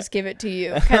dealer. I'll just give it to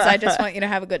you because I just want you to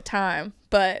have a good time.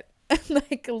 But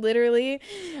like literally,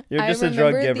 you're just a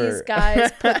drug giver. These guys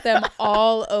put them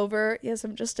all over. Yes,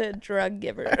 I'm just a drug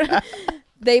giver.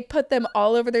 They put them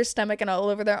all over their stomach and all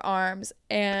over their arms.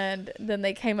 And then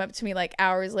they came up to me like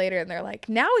hours later and they're like,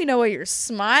 now we know why you're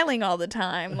smiling all the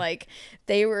time. Like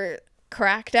they were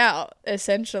cracked out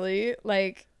essentially.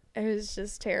 Like it was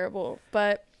just terrible.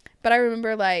 But I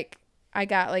remember like I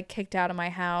got like kicked out of my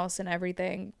house and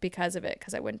everything because of it,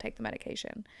 because I wouldn't take the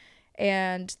medication.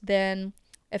 And then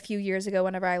a few years ago,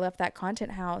 whenever I left that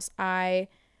content house, I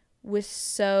was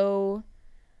so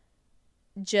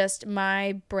just,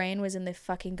 my brain was in the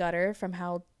fucking gutter from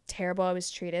how terrible I was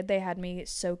treated. They had me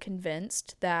so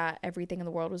convinced that everything in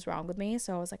the world was wrong with me.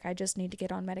 So I was like, I just need to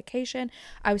get on medication.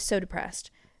 I was so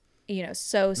depressed, you know,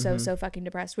 so fucking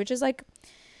depressed, which is like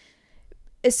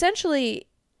essentially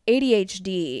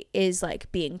ADHD is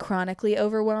like being chronically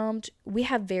overwhelmed. We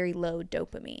have very low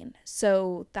dopamine.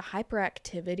 So the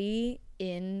hyperactivity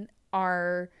in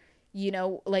our, you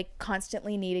know, like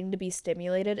constantly needing to be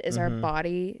stimulated is our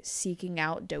body seeking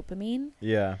out dopamine.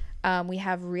 Yeah. We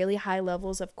have really high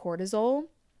levels of cortisol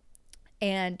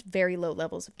and very low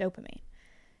levels of dopamine.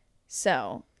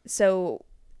 So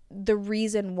the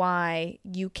reason why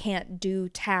you can't do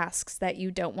tasks that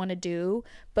you don't want to do,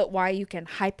 but why you can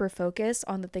hyper focus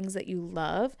on the things that you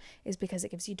love, is because it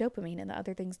gives you dopamine and the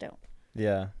other things don't.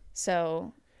 Yeah.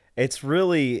 So it's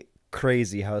really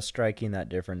crazy how striking that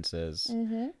difference is.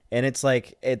 And it's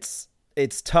like it's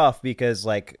tough because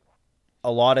like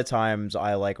a lot of times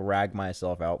I like rag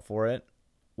myself out for it,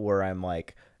 where I'm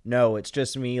like, no, it's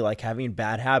just me like having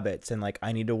bad habits and like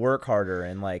I need to work harder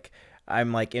and like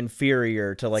I'm like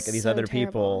inferior to like these other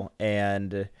people,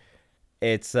 and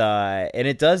it's and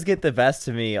it does get the best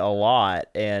of me a lot.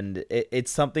 And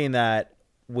it's something that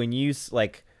when you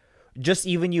like, just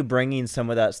even you bringing some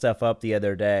of that stuff up the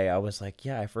other day, I was like,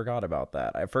 yeah, I forgot about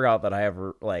that. I forgot that I have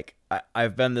like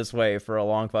I've been this way for a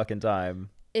long fucking time.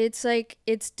 It's like,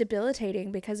 it's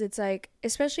debilitating because it's like,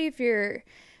 especially if you're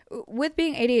with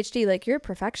being ADHD, like you're a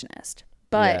perfectionist,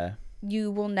 but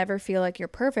you will never feel like you're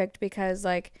perfect, because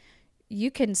like you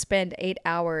can spend 8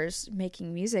 hours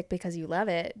making music because you love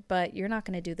it, but you're not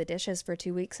going to do the dishes for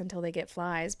 2 weeks until they get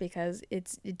flies because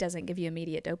it doesn't give you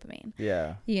immediate dopamine.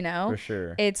 Yeah. You know? For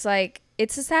sure. It's like,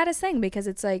 it's the saddest thing because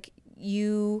it's like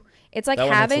it's like that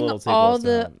having all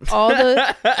the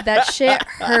that shit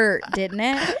hurt, didn't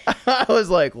it? I was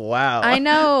like, wow. I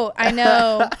know.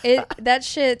 That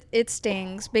shit, it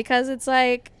stings because it's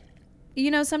like,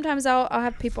 you know, sometimes I'll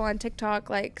have people on TikTok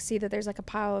like see that there's like a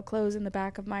pile of clothes in the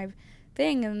back of my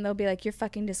thing and they'll be like, you're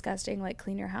fucking disgusting, like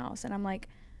clean your house. And I'm like,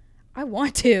 I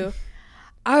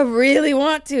really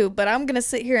want to, but I'm gonna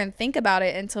sit here and think about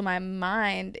it until my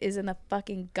mind is in the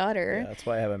fucking gutter. Yeah, that's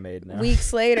why I have a maid now.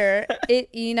 Weeks later,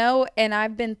 you know, and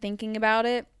I've been thinking about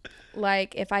it,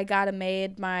 like if I got a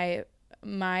maid, I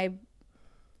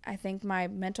think my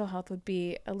mental health would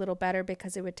be a little better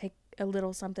because it would take a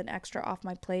little something extra off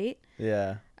my plate.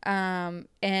 Yeah. And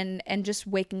just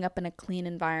waking up in a clean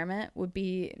environment would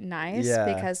be nice,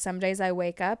 because some days I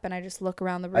wake up and I just look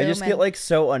around the room. I just get like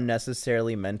so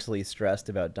unnecessarily mentally stressed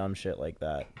about dumb shit like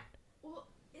that. Well,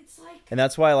 it's like, and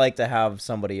that's why I like to have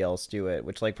somebody else do it,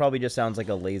 which like probably just sounds like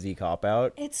a lazy cop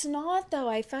out. It's not though.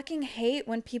 I fucking hate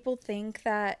when people think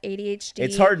that ADHD.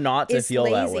 It's hard not to feel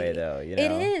lazy. that way though, you know?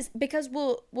 It is, because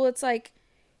well it's like,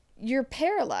 you're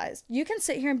paralyzed. You can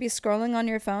sit here and be scrolling on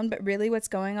your phone, but really what's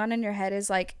going on in your head is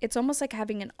like, it's almost like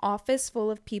having an office full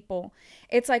of people.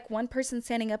 It's like one person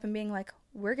standing up and being like,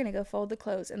 we're going to go fold the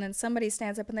clothes. And then somebody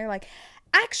stands up and they're like,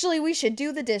 actually, we should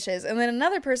do the dishes. And then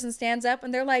another person stands up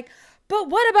and they're like, but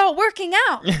what about working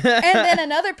out? And then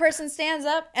another person stands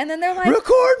up and then they're like,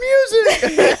 record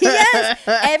music. Yes.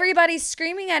 Everybody's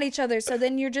screaming at each other. So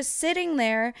then you're just sitting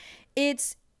there.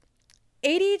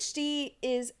 ADHD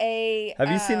is a... Have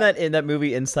you seen that in that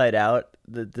movie Inside Out?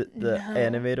 The no.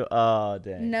 animated... Oh,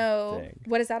 dang. No. Dang.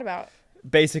 What is that about?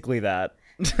 Basically that.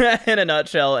 In a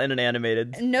nutshell, in an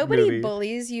animated Nobody movie.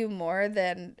 bullies you more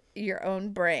than your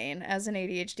own brain as an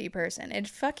ADHD person. It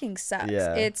fucking sucks.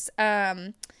 Yeah. It's...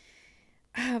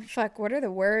 fuck, what are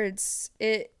the words?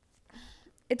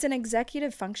 It's an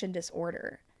executive function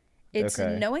disorder. It's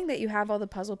knowing that you have all the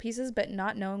puzzle pieces, but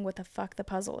not knowing what the fuck the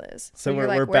puzzle is. So you're we're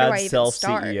like, where do I bad even self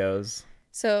start? CEOs.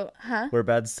 So, We're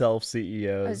bad self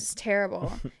CEOs. It's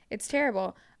terrible. It's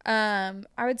terrible. I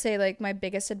would say like my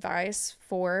biggest advice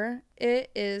for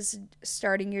it is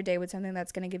starting your day with something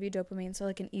that's going to give you dopamine. So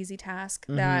like an easy task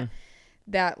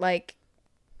that like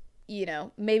you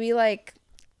know, maybe like,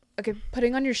 okay,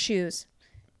 putting on your shoes.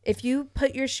 If you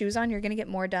put your shoes on, you're going to get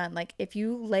more done. Like if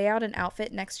you lay out an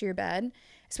outfit next to your bed,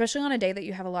 especially on a day that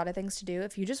you have a lot of things to do,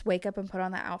 if you just wake up and put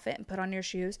on that outfit and put on your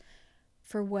shoes,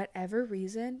 for whatever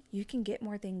reason, you can get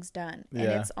more things done. And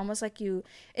it's almost like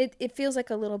it feels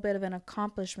like a little bit of an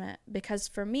accomplishment, because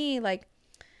for me, like,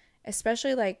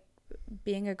 especially like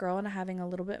being a girl and having a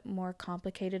little bit more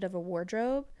complicated of a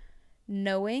wardrobe,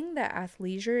 knowing that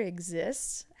athleisure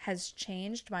exists has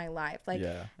changed my life. Like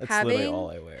it's literally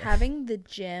all I wear. Having the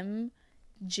gym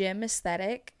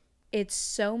aesthetic, it's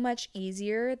so much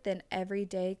easier than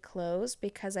everyday clothes,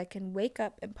 because I can wake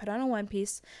up and put on a one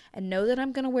piece and know that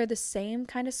I'm going to wear the same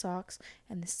kind of socks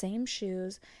and the same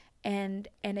shoes, and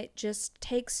it just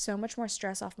takes so much more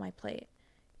stress off my plate,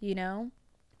 you know?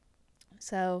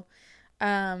 So,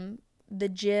 the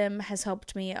gym has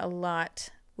helped me a lot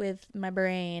with my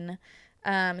brain,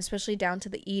 especially down to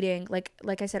the eating.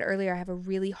 Like I said earlier, I have a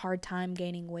really hard time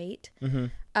gaining weight.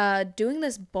 Doing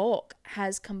this bulk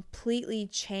has completely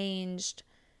changed,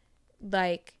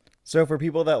 like, so for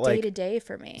people that like day to day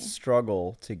for me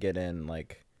struggle to get in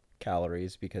like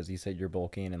calories, because you said you're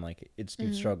bulking and like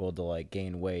you've struggled to like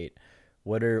gain weight,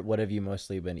 what have you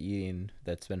mostly been eating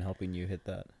that's been helping you hit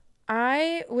that?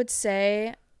 I would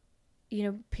say, you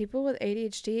know, people with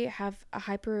ADHD have a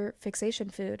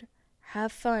hyperfixation food.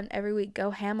 Have fun every week.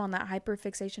 Go ham on that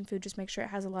hyperfixation food. Just make sure it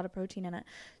has a lot of protein in it.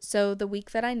 So the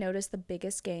week that I noticed the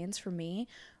biggest gains for me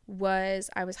was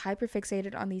I was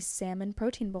hyperfixated on these salmon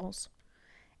protein bowls.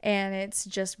 And it's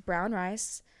just brown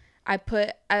rice. I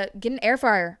get an air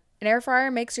fryer. An air fryer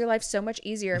makes your life so much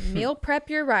easier. Meal prep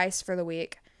your rice for the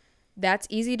week. That's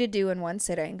easy to do in one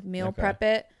sitting. Meal prep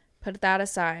it, put that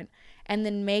aside, and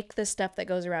then make the stuff that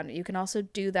goes around it. You can also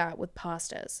do that with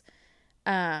pastas.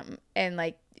 And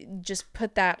like just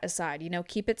put that aside, you know,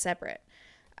 keep it separate.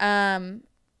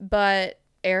 But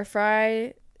air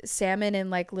fry salmon in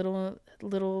like little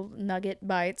nugget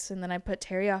bites, and then I put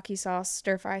teriyaki sauce,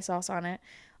 stir fry sauce on it,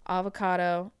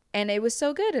 avocado, and it was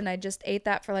so good. And I just ate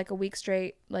that for like a week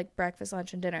straight, like breakfast,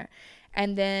 lunch, and dinner.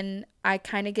 And then I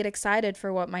kind of get excited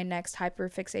for what my next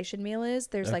hyperfixation meal is.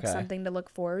 There's like something to look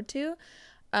forward to.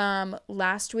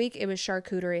 Last week it was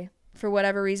charcuterie. For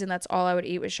whatever reason, that's all I would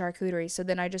eat was charcuterie. So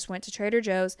then I just went to Trader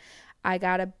Joe's. I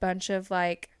got a bunch of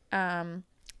like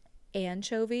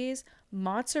anchovies.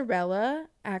 Mozzarella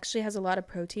actually has a lot of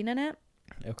protein in it.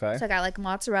 Okay. So I got like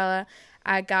mozzarella.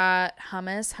 I got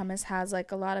hummus. Hummus has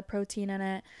like a lot of protein in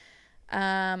it.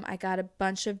 I got a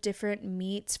bunch of different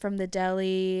meats from the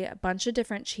deli, a bunch of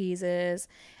different cheeses.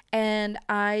 And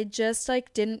I just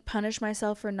like didn't punish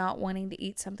myself for not wanting to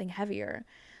eat something heavier.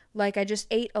 Like I just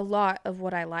ate a lot of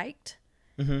what I liked.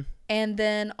 And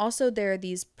then also there are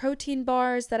these protein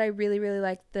bars that I really, really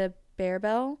like. The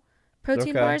Belle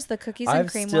protein bars, the cookies and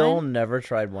cream one. I've still never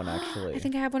tried one, actually. I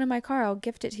think I have one in my car. I'll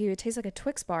gift it to you. It tastes like a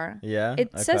Twix bar. Yeah?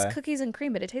 It says cookies and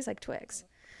cream, but it tastes like Twix.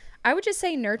 I would just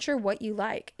say nurture what you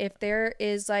like. If there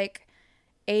is like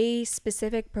a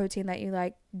specific protein that you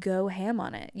like, go ham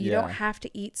on it. You don't have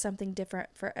to eat something different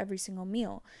for every single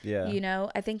meal. You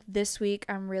know, I think this week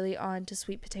I'm really on to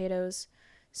sweet potatoes.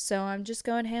 So I'm just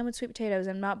going ham with sweet potatoes.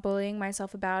 I'm not bullying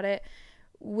myself about it.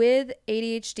 With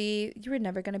ADHD, you are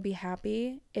never going to be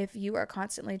happy if you are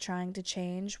constantly trying to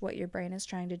change what your brain is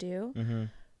trying to do.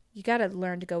 You got to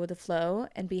learn to go with the flow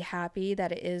and be happy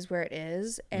that it is where it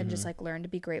is, and just like learn to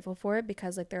be grateful for it,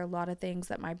 because like there are a lot of things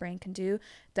that my brain can do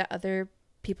that other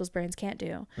people's brains can't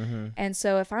do. And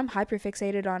so if I'm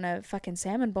hyperfixated on a fucking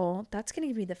salmon bowl, that's going to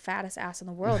give me the fattest ass in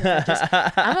the world.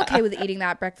 I'm okay with eating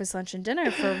that breakfast, lunch, and dinner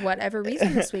for whatever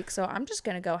reason this week. So I'm just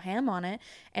going to go ham on it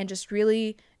and just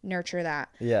really nurture that.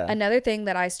 Another thing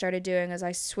that I started doing is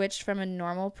I switched from a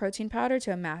normal protein powder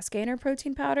to a mass gainer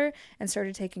protein powder and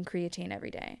started taking creatine every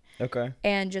day.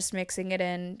 And just mixing it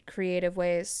in creative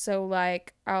ways. So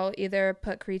like I'll either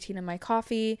put creatine in my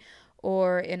coffee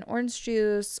or in orange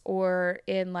juice, or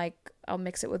in like I'll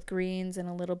mix it with greens and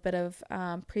a little bit of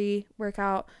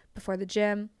pre-workout before the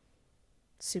gym.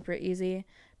 Super easy.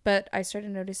 But I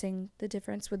started noticing the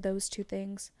difference with those two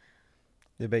things.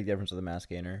 The big difference with the mass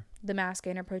gainer. The mass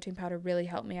gainer protein powder really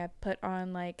helped me. I put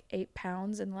on like 8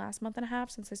 pounds in the last month and a half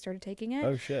since I started taking it.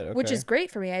 Oh shit! Okay. Which is great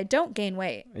for me. I don't gain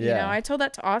weight. You know, I told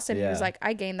that to Austin. He was like,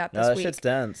 "I gained that this week." That shit's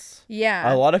dense.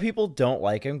 Yeah. A lot of people don't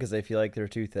like them because they feel like they're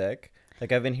too thick.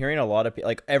 Like I've been hearing a lot of people,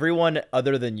 like everyone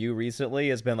other than you recently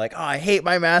has been like, "Oh, I hate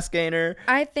my mass gainer."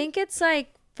 I think it's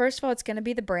like, first of all, it's going to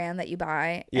be the brand that you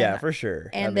buy. Yeah, for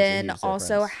sure. And then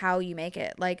also how you make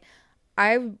it. Like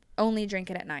I only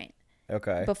drink it at night.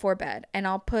 Okay. before bed, and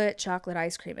I'll put chocolate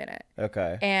ice cream in it.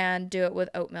 Okay. And do it with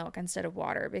oat milk instead of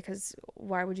water, because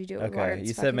why would you do it with water? Okay. It's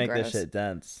You said fucking make gross. this shit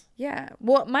dense. Yeah.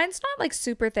 Well, mine's not like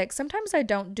super thick. Sometimes I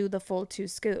don't do the full 2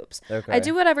 scoops. Okay. I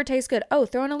do whatever tastes good. Oh,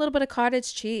 throw in a little bit of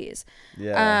cottage cheese.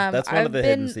 Yeah. That's one of the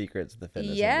hidden secrets of the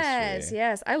fitness industry.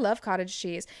 Yes. I love cottage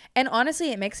cheese. And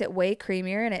honestly, it makes it way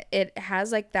creamier, and it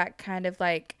has like that kind of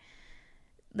like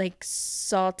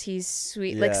salty,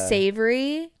 sweet, like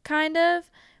savory kind of.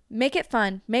 Make it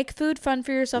fun. Make food fun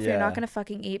for yourself. You're not going to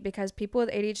fucking eat, because people with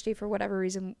ADHD, for whatever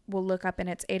reason, will look up and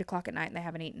it's 8 o'clock at night and they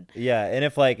haven't eaten. Yeah. And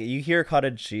if like you hear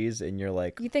cottage cheese and you're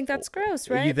like, you think that's gross,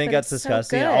 right? You think but that's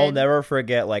disgusting. So I'll never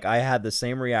forget. Like I had the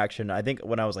same reaction. I think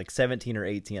when I was like 17 or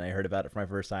 18, I heard about it for my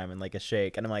first time in like a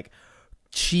shake. And I'm like,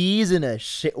 cheese in a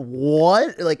shit,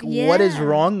 what? Like what is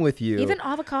wrong with you? Even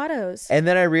avocados. And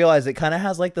then I realized it kind of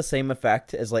has like the same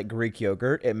effect as like Greek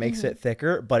yogurt. It makes it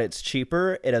thicker, but it's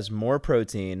cheaper. It has more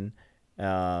protein.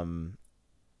 Yeah,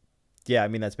 I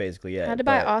mean that's basically it. I had to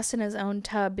buy Austin his own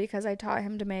tub because I taught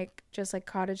him to make just like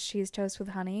cottage cheese toast with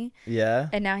honey. Yeah.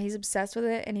 And now he's obsessed with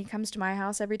it, and he comes to my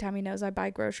house every time he knows I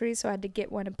buy groceries, so I had to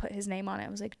get one and put his name on it. I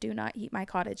was like, do not eat my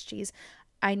cottage cheese.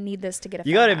 I need this to get a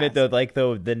You gotta admit though, like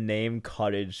the name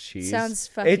cottage cheese sounds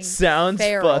fucking it sounds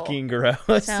feral. fucking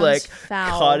gross. Sounds like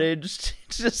foul. Cottage,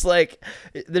 it's just like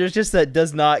there's just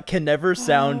that can never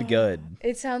sound good.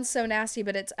 It sounds so nasty,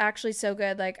 but it's actually so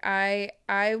good. Like I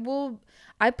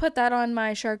put that on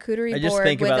my charcuterie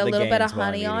board with a little bit of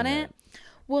honey on it.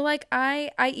 Well, like I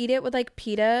eat it with like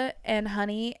pita and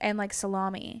honey and like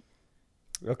salami.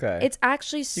 Okay. It's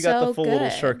actually so good. You got the full good. little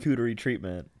charcuterie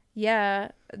treatment.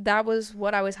 Yeah, that was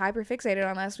what I was hyper fixated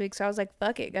on last week. So I was like,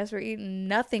 fuck it. Guess we're eating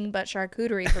nothing but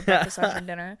charcuterie for breakfast, lunch, and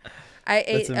dinner. I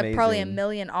ate probably a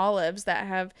million olives that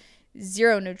have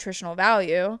 0 nutritional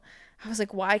value. I was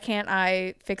like, why can't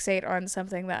I fixate on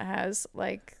something that has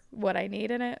like what I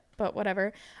need in it? But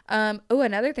whatever.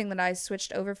 Another thing that I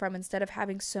switched over from, instead of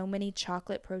having so many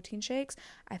chocolate protein shakes,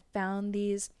 I found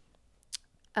these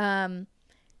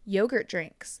yogurt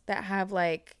drinks that have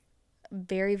like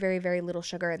very, very, very little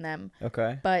sugar in them.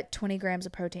 Okay. But 20 grams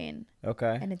of protein.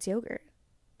 Okay. And it's yogurt.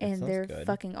 And they're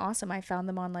fucking awesome. I found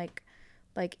them on like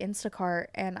Instacart,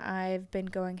 and I've been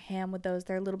going ham with those.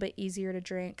 They're a little bit easier to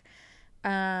drink.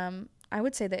 I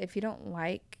would say that if you don't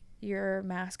like your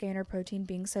mass gain or protein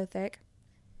being so thick,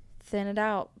 thin it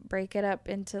out, break it up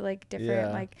into like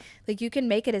different like you can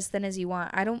make it as thin as you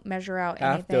want. I don't measure out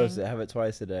half anything. dose it, have it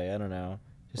twice a day. I don't know.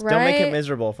 Just don't make it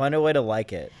miserable. Find a way to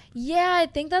like it. Yeah, I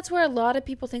think that's where a lot of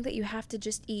people think that you have to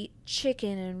just eat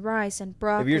chicken and rice and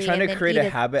broccoli. If you're trying to create a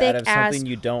habit out of something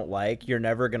you don't like, you're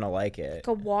never going to like it. Like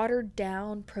a watered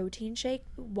down protein shake,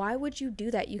 why would you do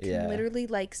that? You can literally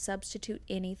like substitute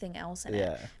anything else in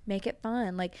it. Make it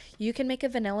fun. Like you can make a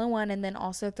vanilla one and then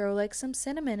also throw like some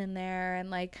cinnamon in there, and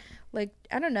like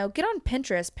I don't know, get on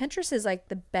Pinterest. Pinterest is like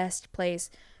the best place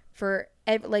for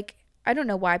like, I don't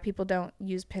know why people don't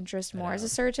use Pinterest more as a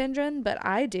search engine, but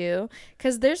I do,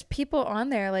 because there's people on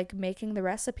there like making the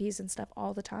recipes and stuff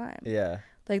all the time. Yeah.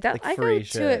 Like that, I go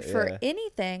to it for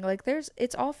anything. Like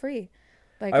it's all free.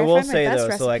 Like I will say though,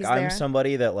 so like I'm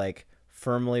somebody that like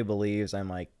firmly believes I'm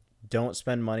like, don't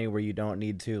spend money where you don't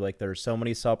need to. Like there's so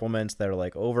many supplements that are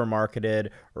like over marketed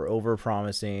or over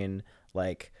promising,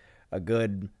 like a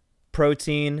good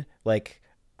protein, like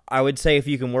I would say if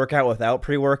you can work out without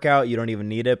pre-workout, you don't even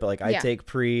need it. But like I take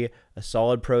a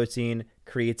solid protein.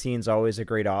 Creatine's always a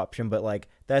great option, but like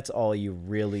that's all you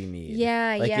really need.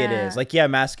 Yeah, like it is. Like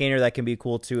mass gainer, that can be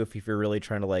cool too if you're really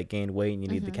trying to like gain weight and you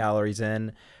need the calories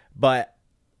in. But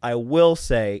I will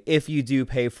say if you do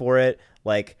pay for it,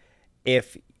 like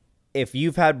if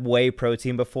you've had whey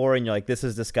protein before and you're like, this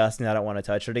is disgusting, I don't want to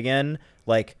touch it again,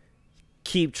 like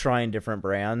keep trying different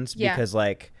brands because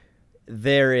like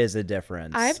there is a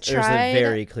difference. I've tried. There's a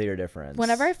very clear difference.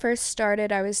 Whenever I first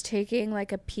started, I was taking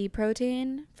like a pea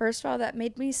protein. First of all, that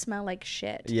made me smell like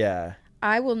shit. Yeah.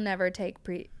 I will never take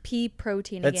pea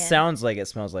protein again. It sounds like it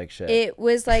smells like shit. It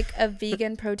was like a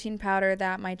vegan protein powder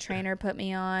that my trainer put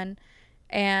me on,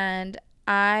 and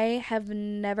I have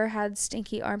never had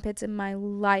stinky armpits in my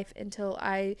life until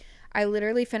I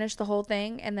literally finished the whole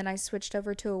thing, and then I switched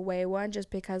over to a whey one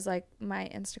just because like my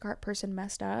Instacart person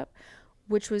messed up,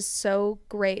 which was so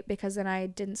great because then I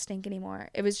didn't stink anymore.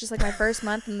 It was just like my first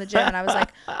month in the gym, and I was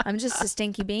like, I'm just a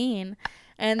stinky bean.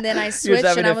 And then I switched,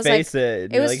 and I was like,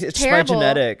 it was it's terrible. My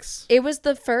genetics. It was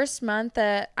the first month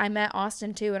that I met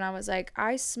Austin too, and I was like,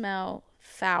 I smell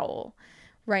foul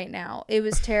right now. It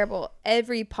was terrible.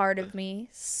 Every part of me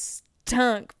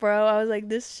stunk, bro. I was like,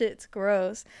 this shit's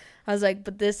gross. I was like,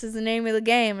 but this is the name of the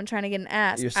game. I'm trying to get an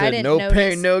ass. You said no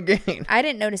pain, no gain. I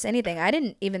didn't notice anything. I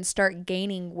didn't even start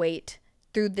gaining weight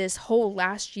through this whole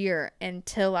last year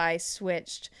until I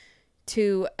switched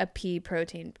to a pea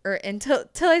protein, or until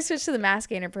I switched to the mass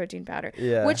gainer protein powder,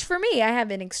 Yeah. which for me, I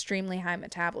have an extremely high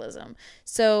metabolism.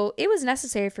 So it was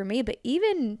necessary for me, but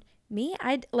even me,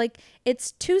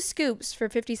 it's 2 scoops for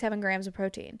 57 grams of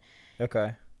protein.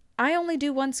 Okay. I only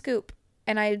do 1 scoop,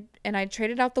 and I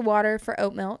traded out the water for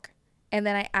oat milk, and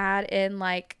then I add in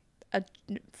like a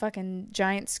fucking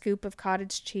giant scoop of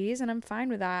cottage cheese, and I'm fine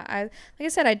with that. Like I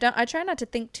said, I try not to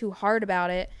think too hard about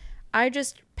it. I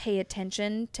just pay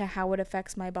attention to how it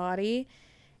affects my body,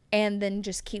 and then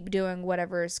just keep doing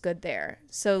whatever is good there.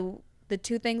 So the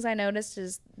 2 things I noticed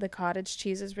is the cottage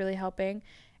cheese is really helping,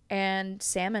 and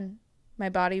salmon. My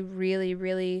body really,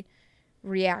 really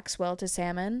reacts well to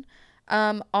salmon.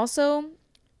 Also,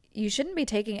 you shouldn't be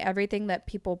taking everything that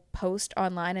people post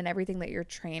online and everything that your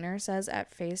trainer says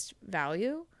at face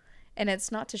value. And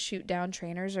it's not to shoot down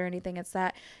trainers or anything. It's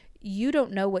that you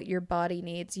don't know what your body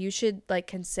needs. You should like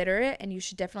consider it, and you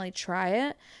should definitely try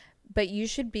it. But you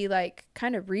should be like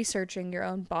kind of researching your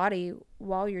own body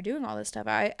while you're doing all this stuff.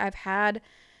 I've had,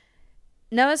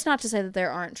 now that's not to say that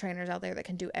there aren't trainers out there that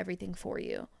can do everything for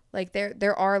you. Like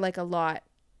there are like a lot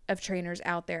of trainers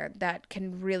out there that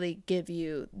can really give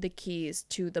you the keys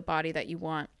to the body that you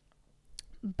want.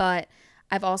 But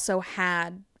I've also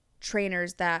had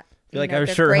trainers that I they're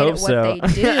sure great hope at what so.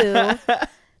 they do.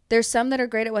 There's some that are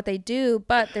great at what they do,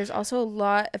 but there's also a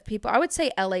lot of people, I would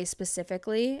say LA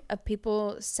specifically, of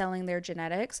people selling their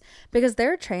genetics, because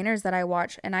there are trainers that I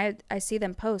watch and I see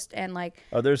them post, and like,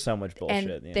 Oh, there's so much bullshit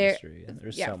in the industry.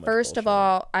 There's so much first of bullshit.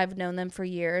 all, I've known them for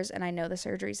years and I know the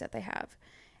surgeries that they have.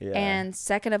 Yeah. And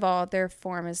second of all, their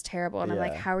form is terrible. And I'm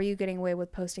like, Yeah. how are you getting away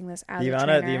with posting this as the a amount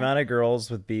trainer? the amount of girls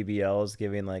with BBLs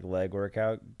giving like leg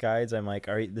workout guides, I'm like,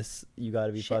 you got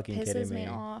to be Shit fucking kidding me.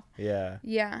 off. Yeah.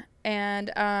 Yeah.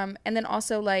 And then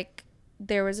also like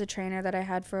there was a trainer that I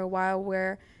had for a while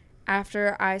where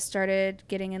after I started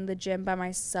getting in the gym by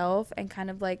myself and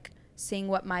kind of like seeing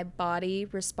what my body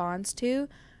responds to,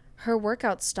 her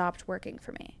workouts stopped working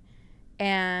for me.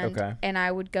 And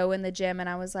I would go in the gym and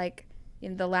I was like,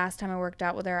 the last time I worked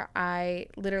out with her, I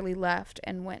literally left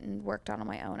and went and worked out on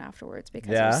my own afterwards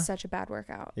because it was such a bad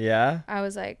workout. Yeah. I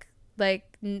was like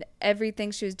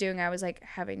everything she was doing, I was like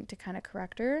having to kind of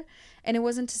correct her. And it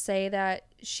wasn't to say that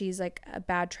she's like a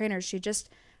bad trainer. She just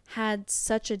had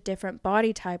such a different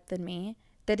body type than me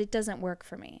that it doesn't work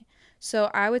for me. So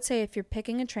I would say if you're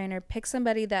picking a trainer, pick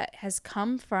somebody that has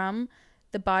come from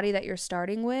the body that you're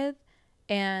starting with,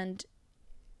 and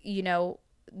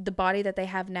the body that they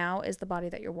have now is the body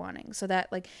that you're wanting. So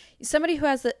that like somebody who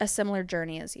has a similar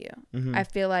journey as you, I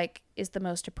feel like is the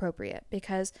most appropriate,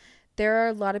 because there are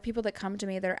a lot of people that come to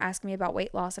me that are asking me about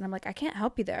weight loss, and I'm like, I can't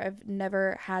help you there. I've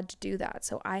never had to do that.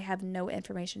 So I have no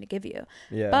information to give you.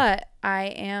 Yeah. But I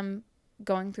am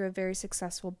going through a very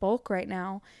successful bulk right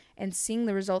now and seeing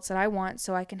the results that I want,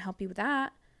 so I can help you with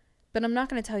that. But I'm not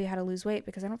going to tell you how to lose weight,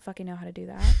 because I don't fucking know how to do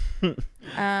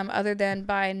that. Other than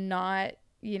by not,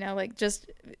 like just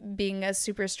being a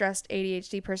super stressed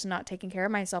ADHD person, not taking care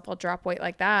of myself, I'll drop weight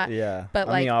like that. Yeah. But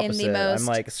like in the most, I'm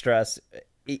like stress,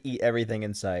 eat everything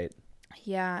in sight.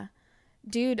 Yeah.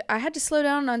 Dude, I had to slow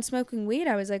down on smoking weed.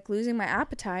 I was like losing my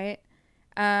appetite.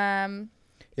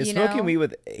 Smoking weed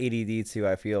with ADD too,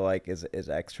 I feel like is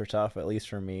extra tough, at least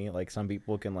for me. Like some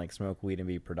people can like smoke weed and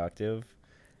be productive.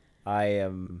 I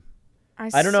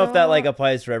don't know if that like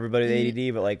applies to everybody with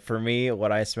ADD, but like for me,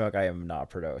 when I smoke, I am not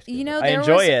productive. I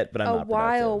enjoy it, but I'm not productive. A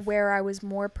while where I was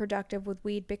more productive with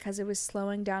weed because it was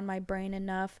slowing down my brain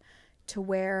enough to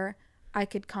where I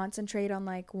could concentrate on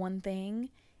like one thing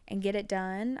and get it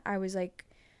done. I was like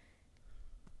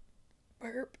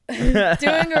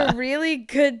doing a really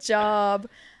good job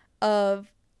of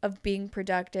being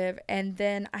productive. And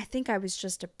then I think I was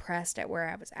just depressed at where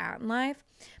I was at in life.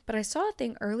 But I saw a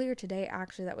thing earlier today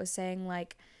actually that was saying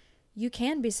like, you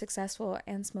can be successful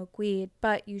and smoke weed,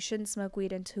 but you shouldn't smoke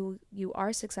weed until you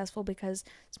are successful, because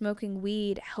smoking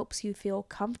weed helps you feel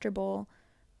comfortable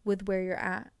with where you're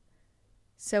at.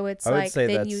 So it's like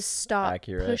then you stop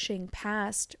pushing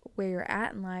past where you're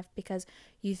at in life because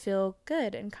you feel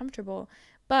good and comfortable.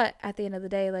 But at the end of the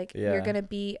day, like you're going to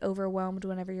be overwhelmed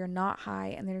whenever you're not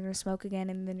high, and then you're going to smoke again,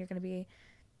 and then you're going to be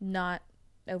not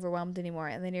overwhelmed anymore.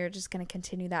 And then you're just going to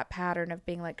continue that pattern of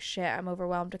being like, shit, I'm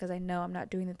overwhelmed because I know I'm not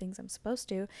doing the things I'm supposed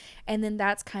to. And then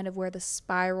that's kind of where the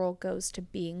spiral goes to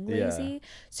being lazy. Yeah,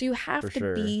 so you have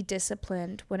to be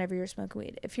disciplined whenever you're smoking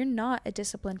weed. If you're not a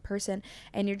disciplined person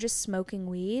and you're just smoking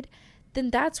weed, then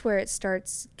that's where it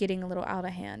starts getting a little out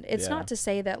of hand. It's not to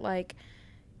say that like,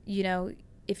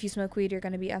 if you smoke weed, you're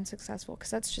going to be unsuccessful,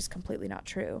 because that's just completely not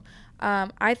true.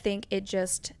 I think it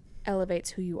just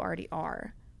elevates who you already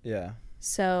are. Yeah.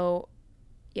 So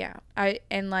yeah, I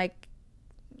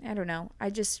don't know.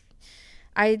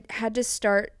 I had to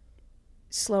start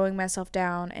slowing myself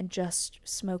down and just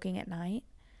smoking at night.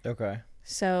 Okay.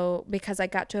 So, because I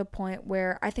got to a point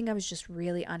where I think I was just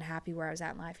really unhappy where I was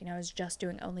at in life. You know, I was just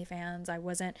doing OnlyFans. I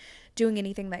wasn't doing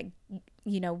anything that,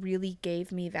 you know, really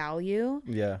gave me value.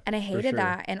 Yeah. And I hated sure.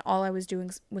 that. And all I was doing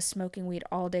was smoking weed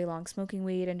all day long, smoking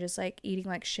weed and just like eating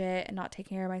like shit and not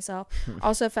taking care of myself.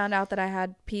 Also found out that I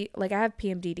had I have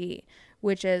PMDD,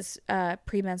 which is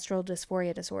premenstrual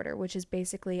dysphoria disorder, which is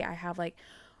basically I have like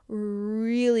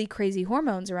really crazy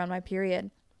hormones around my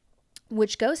period,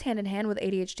 which goes hand in hand with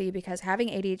ADHD, because having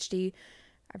ADHD,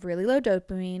 I have really low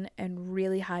dopamine and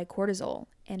really high cortisol.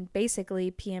 And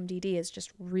basically, PMDD is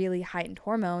just really heightened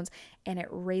hormones, and it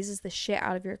raises the shit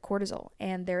out of your cortisol.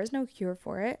 And there is no cure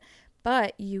for it,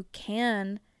 but you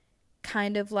can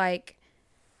kind of like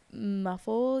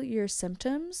muffle your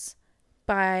symptoms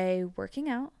by working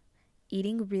out,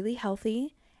 eating really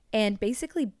healthy, and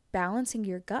basically balancing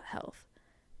your gut health.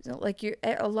 So like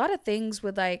a lot of things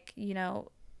with like, you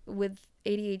know, with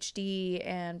ADHD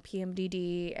and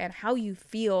PMDD and how you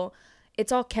feel,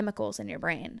 it's all chemicals in your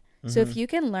brain. So if you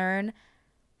can learn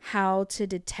how to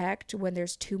detect when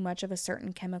there's too much of a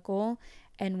certain chemical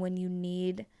and when you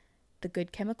need the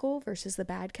good chemical versus the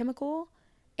bad chemical,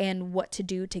 and what to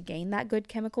do to gain that good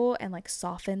chemical and like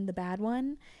soften the bad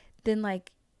one, then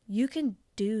like you can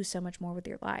do so much more with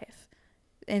your life.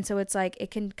 And so it's like it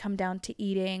can come down to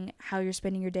eating, how you're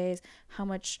spending your days, how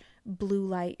much blue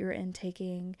light you're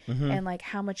intaking, and like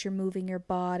how much you're moving your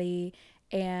body,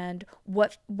 and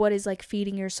what is like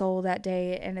feeding your soul that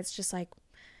day. And it's just like,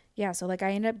 yeah, so like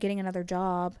I ended up getting another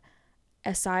job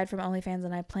aside from OnlyFans,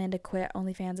 and I plan to quit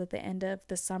OnlyFans at the end of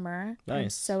the summer. Nice. I'm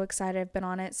so excited. I've been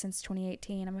on it since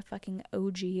 2018. I'm a fucking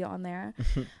OG on there.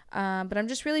 But I'm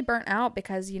just really burnt out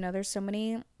because, you know, there's so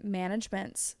many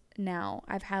managements now.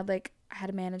 I had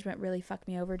a management really fuck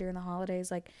me over during the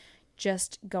holidays, like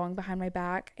just going behind my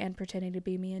back and pretending to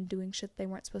be me and doing shit they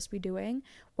weren't supposed to be doing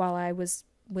while I was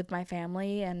with my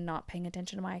family and not paying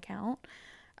attention to my account.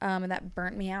 And that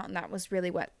burnt me out. And that was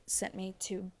really what sent me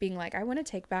to being like, I want to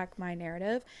take back my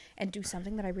narrative and do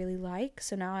something that I really like.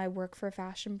 So now I work for a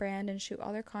fashion brand and shoot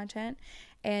all their content.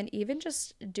 And even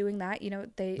just doing that, you know,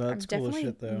 I'm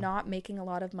definitely not making a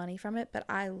lot of money from it, but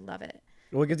I love it.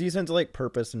 Well, it gives you a sense of like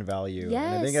purpose and value. Yes.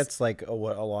 And I think that's like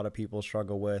what a lot of people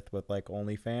struggle with like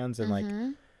OnlyFans. And like,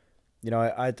 you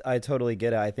know, I totally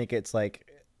get it. I think it's like,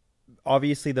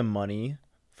 obviously the money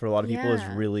for a lot of people is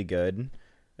really good.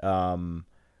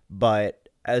 But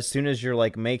as soon as you're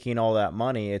like making all that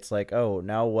money, it's like, oh,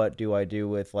 now what do I do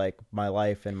with like my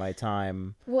life and my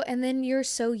time? Well, and then you're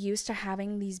so used to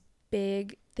having these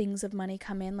big things of money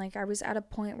come in. Like I was at a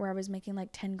point where I was making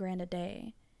like 10 grand a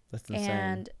day. That's insane.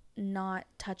 And not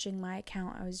touching my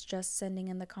account. I was just sending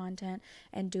in the content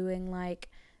and doing like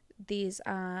these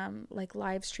like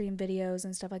live stream videos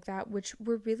and stuff like that, which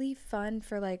were really fun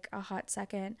for like a hot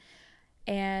second.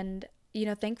 And you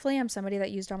know, thankfully I'm somebody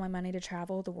that used all my money to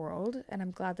travel the world, and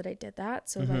I'm glad that I did that.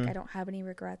 So like I don't have any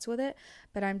regrets with it,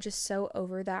 but I'm just so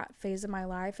over that phase of my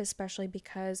life, especially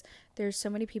because there's so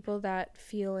many people that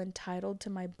feel entitled to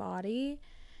my body,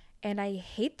 and I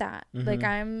hate that. Like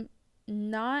I'm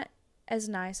not as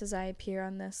nice as I appear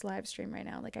on this live stream right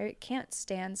now. Like I can't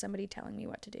stand somebody telling me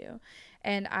what to do,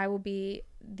 and I will be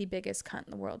the biggest cunt in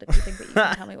the world if you think that you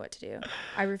can tell me what to do.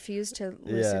 I refuse to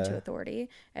listen to authority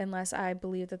unless I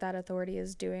believe that authority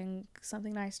is doing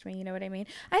something nice to me. You know what I mean?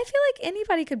 I feel like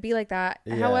anybody could be like that.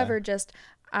 Yeah. However, just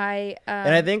and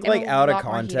I think like out of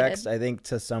context, I think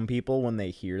to some people when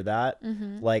they hear that,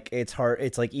 like it's hard.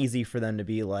 It's like easy for them to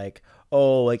be like,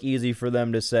 oh, like easy for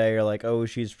them to say, or like, oh,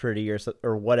 she's pretty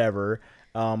or whatever.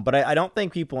 But I don't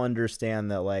think people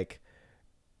understand that like,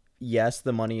 yes,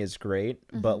 the money is great,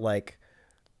 but like,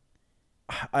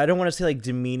 I don't want to say like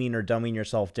demeaning or dumbing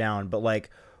yourself down, but like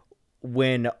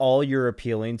when all you're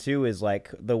appealing to is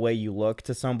like the way you look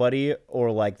to somebody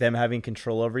or like them having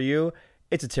control over you,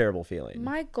 it's a terrible feeling.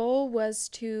 My goal was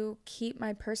to keep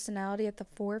my personality at the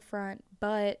forefront,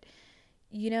 but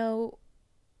you know,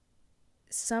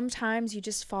 sometimes you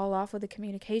just fall off with the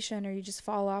communication, or you just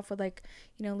fall off with like,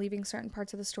 you know, leaving certain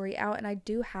parts of the story out. And I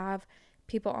do have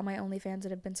people on my OnlyFans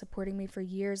that have been supporting me for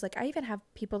years. Like I even have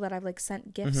people that I've like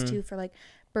sent gifts to for like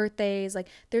birthdays. Like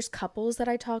there's couples that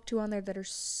I talk to on there that are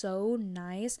so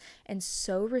nice and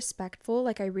so respectful.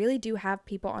 Like I really do have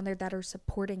people on there that are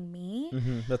supporting me.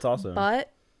 That's awesome.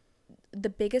 But the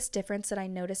biggest difference that I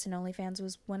noticed in OnlyFans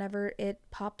was whenever it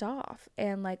popped off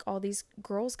and like all these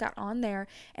girls got on there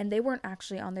and they weren't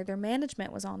actually on there. Their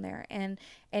management was on there, and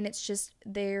it's just,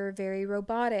 they're very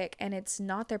robotic and it's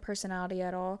not their personality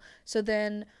at all. So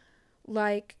then,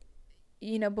 like,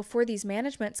 you know, before these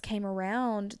managements came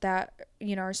around that,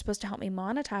 you know, are supposed to help me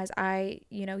monetize,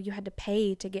 you had to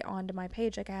pay to get onto my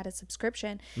page. Like I had a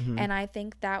subscription. And I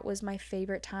think that was my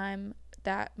favorite time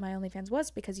that my OnlyFans was,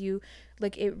 because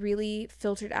it really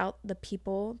filtered out the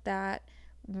people that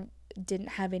didn't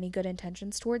have any good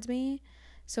intentions towards me.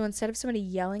 So instead of somebody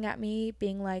yelling at me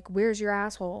being like, where's your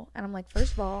asshole? And I'm like,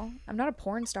 first of all, I'm not a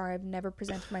porn star. I've never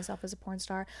presented myself as a porn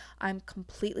star. I'm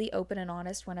completely open and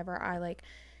honest whenever I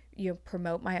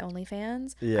promote my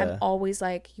OnlyFans. I'm always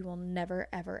like, you will never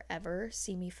ever ever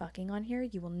see me fucking on here.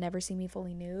 You will never see me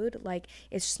fully nude. Like,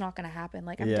 it's just not gonna happen.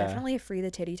 Like, I'm definitely a free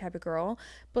the titty type of girl,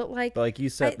 but like you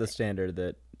set the standard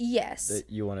that that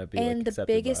you want to be. And the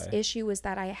biggest issue was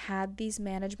that I had these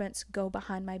managements go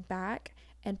behind my back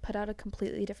and put out a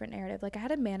completely different narrative. Like, I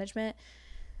had a management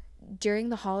during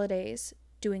the holidays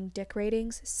doing dick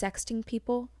ratings, sexting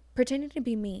people, pretending to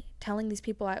be me, telling these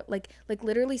people out, like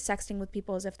literally sexting with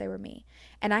people as if they were me.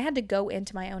 And I had to go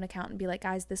into my own account and be like,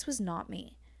 guys, this was not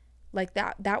me. Like,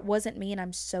 that wasn't me, and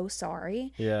I'm so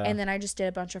sorry. And then I just did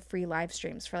a bunch of free live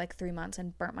streams for like 3 months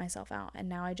and burnt myself out. And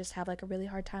now I just have like a really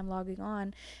hard time logging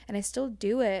on. And I still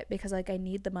do it because like I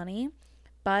need the money.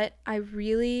 But I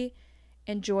really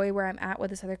enjoy where I'm at with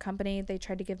this other company. They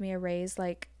tried to give me a raise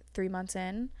like 3 months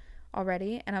in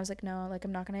already. And I was like, no, like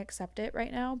I'm not going to accept it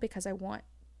right now because I want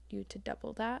you to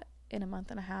double that in a month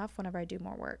and a half whenever I do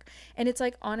more work. And it's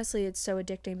like, honestly, it's so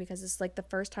addicting because it's like the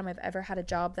first time I've ever had a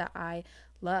job that I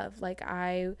love. Like,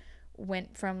 I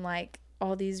went from like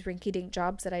all these rinky-dink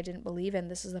jobs that I didn't believe in.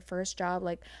 This is the first job,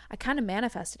 like I kind of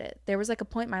manifested it. There was like a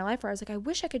point in my life where I was like, I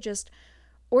wish I could just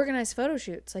organize photo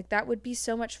shoots. Like, that would be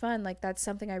so much fun. Like, that's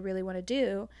something I really want to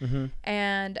do.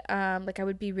 And like I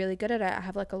would be really good at it. I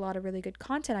have like a lot of really good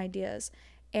content ideas.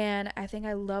 And I think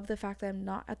I love the fact that I'm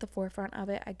not at the forefront of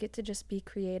it. I get to just be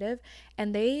creative.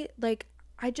 And they like,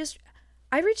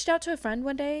 I reached out to a friend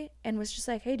one day and was just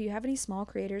like, hey, do you have any small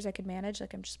creators I could manage?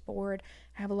 Like, I'm just bored.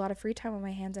 I have a lot of free time on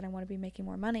my hands and I want to be making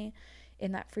more money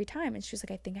in that free time. And she's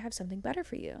like, I think I have something better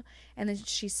for you. And then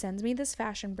she sends me this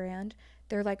fashion brand.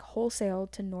 They're like wholesale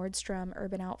to Nordstrom,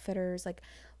 Urban Outfitters, like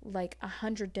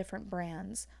 100 different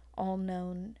brands, all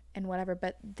known and whatever,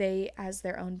 but they as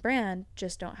their own brand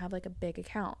just don't have like a big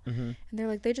account. And they're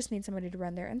like, they just need somebody to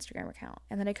run their Instagram account.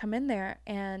 And then I come in there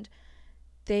and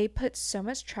they put so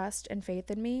much trust and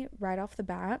faith in me right off the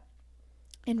bat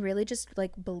and really just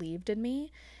like believed in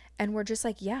me and were just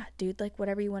like, yeah, dude, like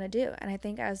whatever you want to do. And I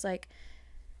think as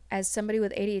somebody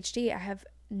with ADHD, I have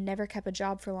never kept a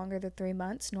job for longer than 3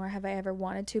 months, nor have I ever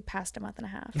wanted to past a month and a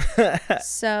half.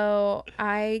 So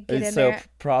I get in there. So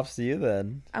props to you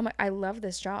then. I love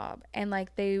this job. And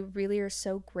like, they really are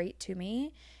so great to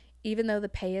me. Even though the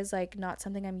pay is like not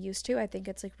something I'm used to, I think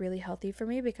it's like really healthy for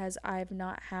me because I've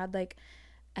not had like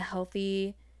a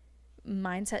healthy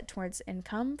mindset towards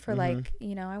income for like,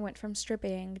 you know, I went from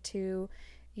stripping to,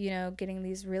 you know, getting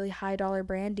these really high dollar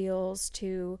brand deals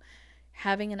to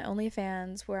having an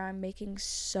OnlyFans where I'm making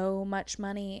so much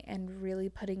money and really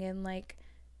putting in like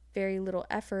very little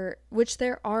effort, which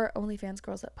there are OnlyFans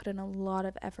girls that put in a lot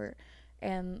of effort.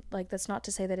 And like, that's not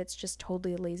to say that it's just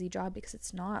totally a lazy job, because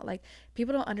it's not. Like,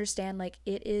 people don't understand, like,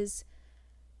 it is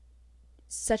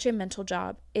such a mental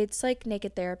job. It's like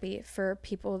naked therapy for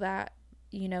people that,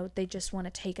 you know, they just want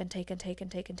to take and take and take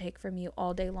and take and take from you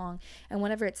all day long. And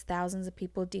whenever it's thousands of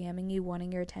people DMing you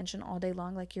wanting your attention all day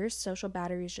long, like, your social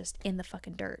battery is just in the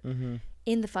fucking dirt.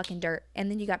 In the fucking dirt. And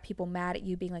then you got people mad at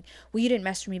you being like, well, you didn't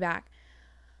message me back.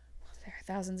 Well, there are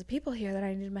thousands of people here that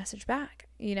I need to message back,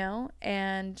 you know?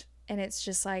 And it's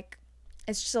just like,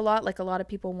 it's just a lot of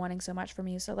people wanting so much from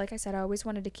you. So like I said, I always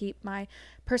wanted to keep my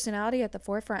personality at the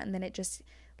forefront, and then it just,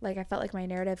 like, I felt like my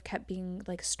narrative kept being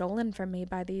like stolen from me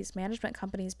by these management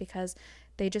companies, because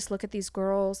they just look at these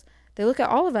girls, they look at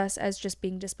all of us as just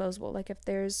being disposable. Like, if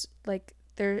there's like,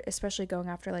 they're especially going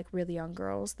after like really young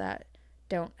girls that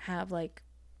don't have like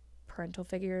parental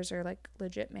figures or like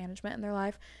legit management in their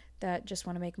life, that just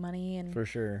want to make money and for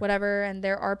sure whatever. And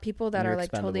there are people that are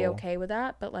like totally okay with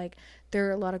that, but like, there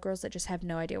are a lot of girls that just have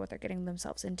no idea what they're getting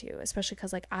themselves into, especially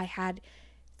because like, I had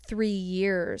 3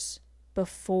 years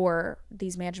before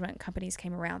these management companies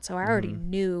came around, so I already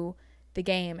knew the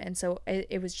game, and so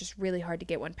it was just really hard to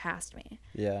get one past me.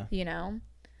 Yeah, you know.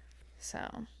 So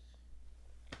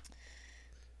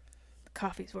the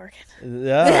coffee's working.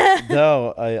 Yeah.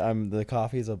 No, I'm the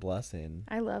coffee's a blessing.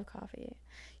 I love coffee.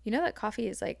 You know that coffee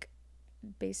is like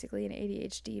basically an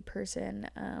ADHD person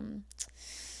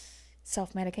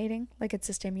self-medicating. Like, it's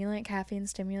a stimulant. Caffeine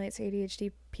stimulates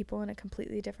ADHD people in a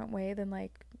completely different way than,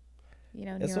 like, you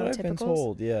know, That's what I've been neurotypicals.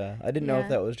 told. Yeah, I didn't know if Yeah.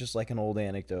 that was just like an old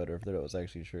anecdote or if that it was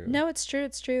actually true. No, it's true.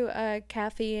 It's true.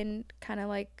 Caffeine kind of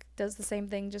like does the same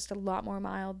thing, just a lot more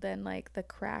mild than like the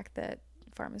crack that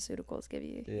pharmaceuticals give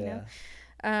you. Yeah. You know?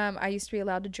 I used to be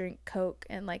allowed to drink Coke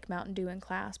and like Mountain Dew in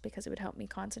class because it would help me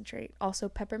concentrate. Also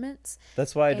peppermints.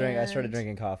 That's why I started And-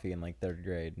 drinking coffee in like 3rd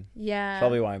grade. Yeah.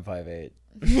 Probably why I'm 5'8".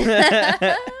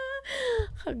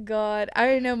 Oh God,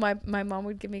 I know my mom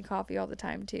would give me coffee all the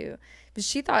time too, but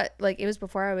she thought like it was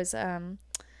before I was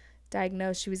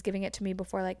diagnosed. She was giving it to me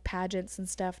before like pageants and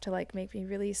stuff to like make me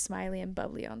really smiley and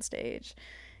bubbly on stage,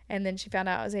 and then she found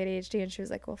out I was ADHD and she was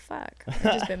like, well, fuck, I've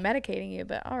just been medicating you,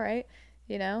 but all right,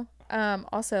 you know.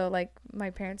 Also, like, my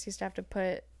parents used to have to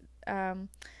put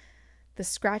the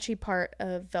scratchy part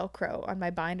of Velcro on my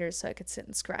binders so I could sit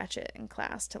and scratch it in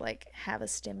class to like have a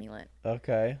stimulant.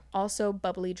 Okay. Also,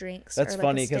 bubbly drinks. That's are, like,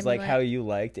 funny a because like how stimulant. you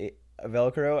liked it,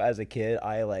 Velcro as a kid,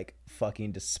 I like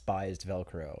fucking despised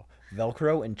Velcro.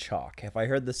 Velcro and chalk. If I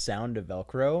heard the sound of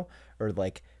Velcro or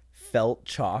like felt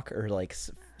chalk or like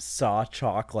saw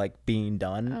chalk like being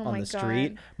done Oh on my the street,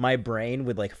 God. my brain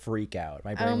would like freak out.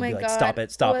 My brain Oh would my be like, God. stop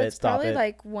it, stop Well, it, it's stop probably it.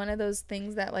 like one of those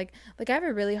things that like I have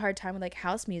a really hard time with like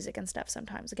house music and stuff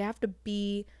sometimes. Like, I have to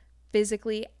be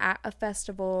physically at a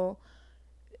festival,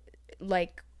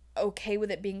 like okay with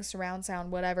it being surround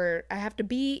sound, whatever. I have to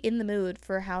be in the mood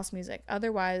for house music.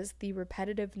 Otherwise, the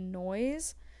repetitive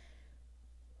noise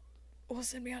will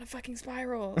send me on a fucking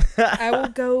spiral. I will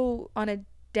go on a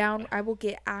down. I will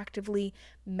get actively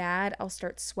mad. I'll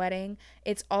start sweating.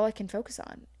 It's all I can focus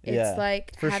on. It's Yeah,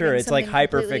 like for having sure. It's like something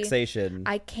completely- hyperfixation.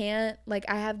 I can't, like,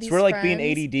 I have these It's where like friends.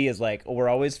 being ADD is like we're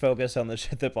always focused on the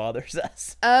shit that bothers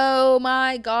us. Oh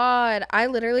my God. I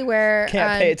literally wear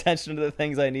Can't pay attention to the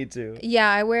things I need to.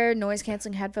 yeah, I wear noise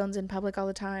canceling headphones in public all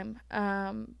the time,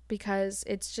 because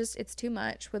it's too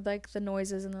much with like the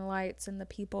noises and the lights and the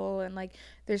people, and like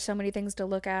there's so many things to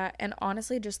look at, and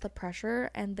honestly just the pressure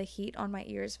and the heat on my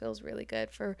ears feels really good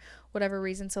for whatever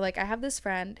reason. So like I have this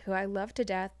friend who I love to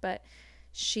death, but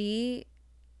she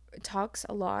talks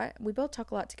a lot. We both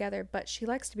talk a lot together, but she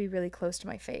likes to be really close to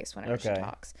my face whenever she Okay.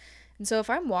 talks. And so if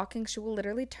I'm walking, she will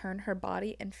literally turn her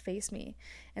body and face me.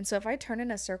 And so if I turn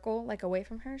in a circle like away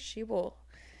from her, she will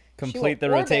Complete the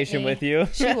orbit rotation me. with you.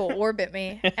 She will orbit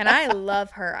me. And I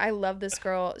love her. I love this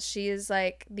girl. She is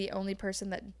like the only person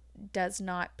that does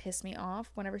not piss me off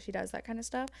whenever she does that kind of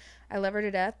stuff. I love her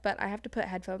to death, but I have to put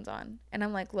headphones on. And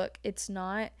I'm like, look, it's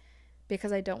not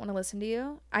because I don't want to listen to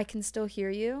you. I can still hear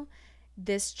you.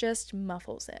 This just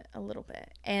muffles it a little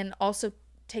bit. And also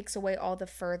takes away all the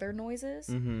further noises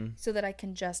so that I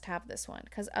can just have this one.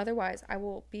 Because otherwise I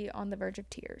will be on the verge of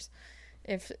tears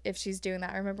if she's doing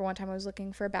that. I remember one time I was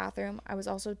looking for a bathroom. I was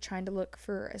also trying to look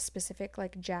for a specific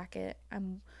like jacket.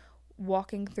 I'm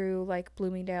walking through like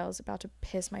Bloomingdale's about to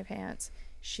piss my pants.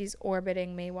 She's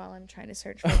orbiting me while I'm trying to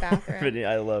search for a bathroom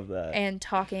I love that. and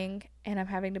talking, and I'm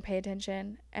having to pay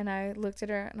attention. And I looked at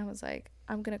her and I was like,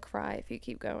 I'm gonna cry if you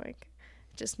keep going.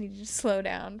 Just need you to slow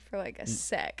down for like a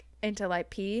sec until I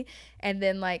pee, and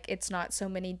then like it's not so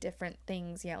many different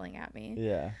things yelling at me.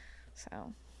 Yeah.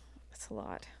 So it's a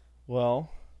lot.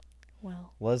 Well,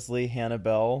 Leslie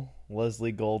Hannah-Belle,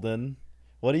 Leslie Golden.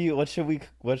 How should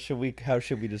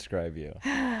we describe you?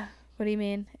 What do you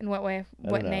mean? In what way? I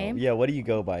What don't know. name? Yeah, what do you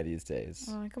go by these days?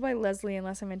 Oh, I go by Leslie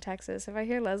unless I'm in Texas. If I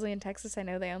hear Leslie in Texas, I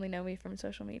know they only know me from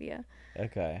social media.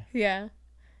 Okay. Yeah.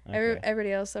 Okay.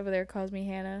 Everybody else over there calls me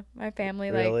Hannah. My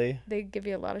family, Really? like, they give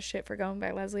you a lot of shit for going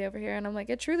by Leslie over here, and I'm like,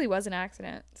 it truly was an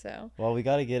accident. So Well, we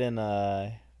got to get in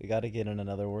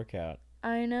another workout.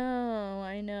 I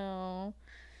know.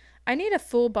 I need a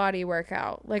full body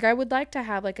workout. Like, I would like to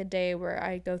have like a day where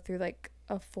I go through like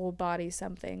a full body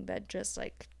something that just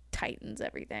like tightens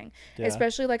everything. Yeah.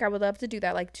 Especially like I would love to do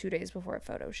that like 2 days before a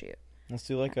photo shoot. Let's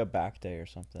do like a back day or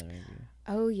something maybe.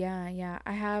 Oh yeah.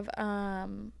 I have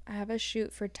a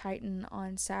shoot for Titan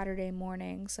on Saturday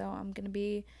morning, so I'm gonna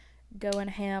be going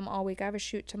ham all week. I have a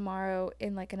shoot tomorrow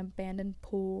in like an abandoned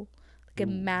pool, like a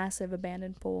massive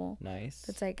abandoned pool. Nice.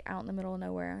 That's like out in the middle of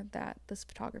nowhere that this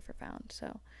photographer found.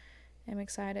 So I'm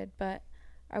excited, but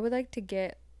I would like to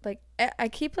get like I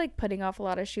keep like putting off a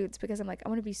lot of shoots because I'm like I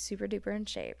want to be super duper in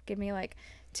shape. Give me like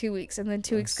 2 weeks, and then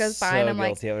 2 weeks goes by, and I'm like,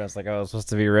 guilty of it. I was like, I was supposed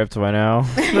to be ripped by now.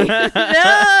 no,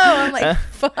 I'm like,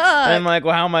 fuck. I'm like,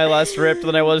 well, how am I less ripped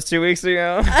than I was 2 weeks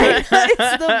ago? It's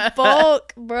the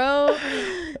bulk, bro.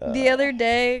 The other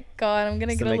day, God, I'm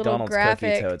gonna It's get the a little McDonald's cookie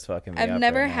graphic. toad's fucking me I've up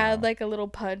never right had now. like a little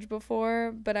pudge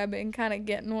before, but I've been kind of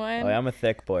getting one. Oh, yeah, I'm a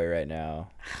thick boy right now.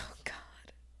 Oh God,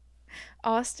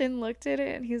 Austin looked at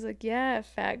it and he's like, yeah,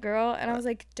 fat girl. And I was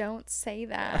like, don't say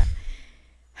that.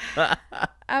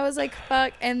 I was like,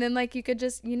 fuck. And then like you could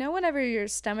just, whenever your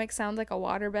stomach sounds like a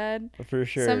waterbed. For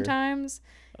sure. Sometimes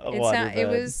It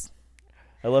was.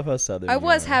 I love how southern. I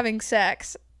was having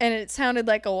sex and it sounded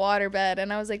like a waterbed,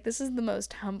 and I was like, this is the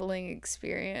most humbling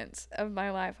experience of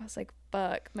my life. I was like,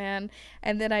 fuck, man.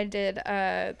 And then I did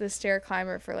the stair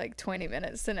climber for like 20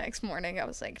 minutes the next morning. I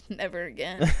was like, never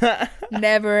again.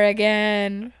 Never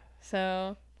again.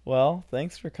 So. Well,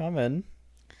 thanks for coming.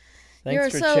 Thanks You're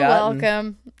for so chatting.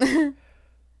 welcome.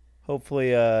 Hopefully,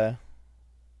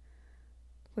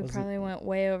 we probably went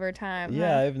way over time.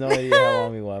 Yeah, I have no idea how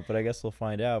long we went, but I guess we'll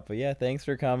find out. But yeah, thanks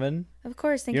for coming. Of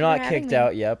course, thank you. You're not kicked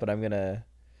out yet, but I'm gonna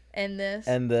end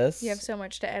this. You have so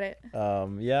much to edit.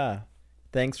 Yeah.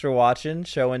 Thanks for watching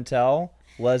Show and Tell.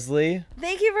 Leslie.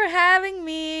 Thank you for having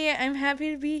me. I'm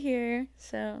happy to be here.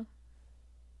 So.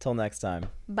 Till next time.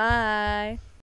 Bye.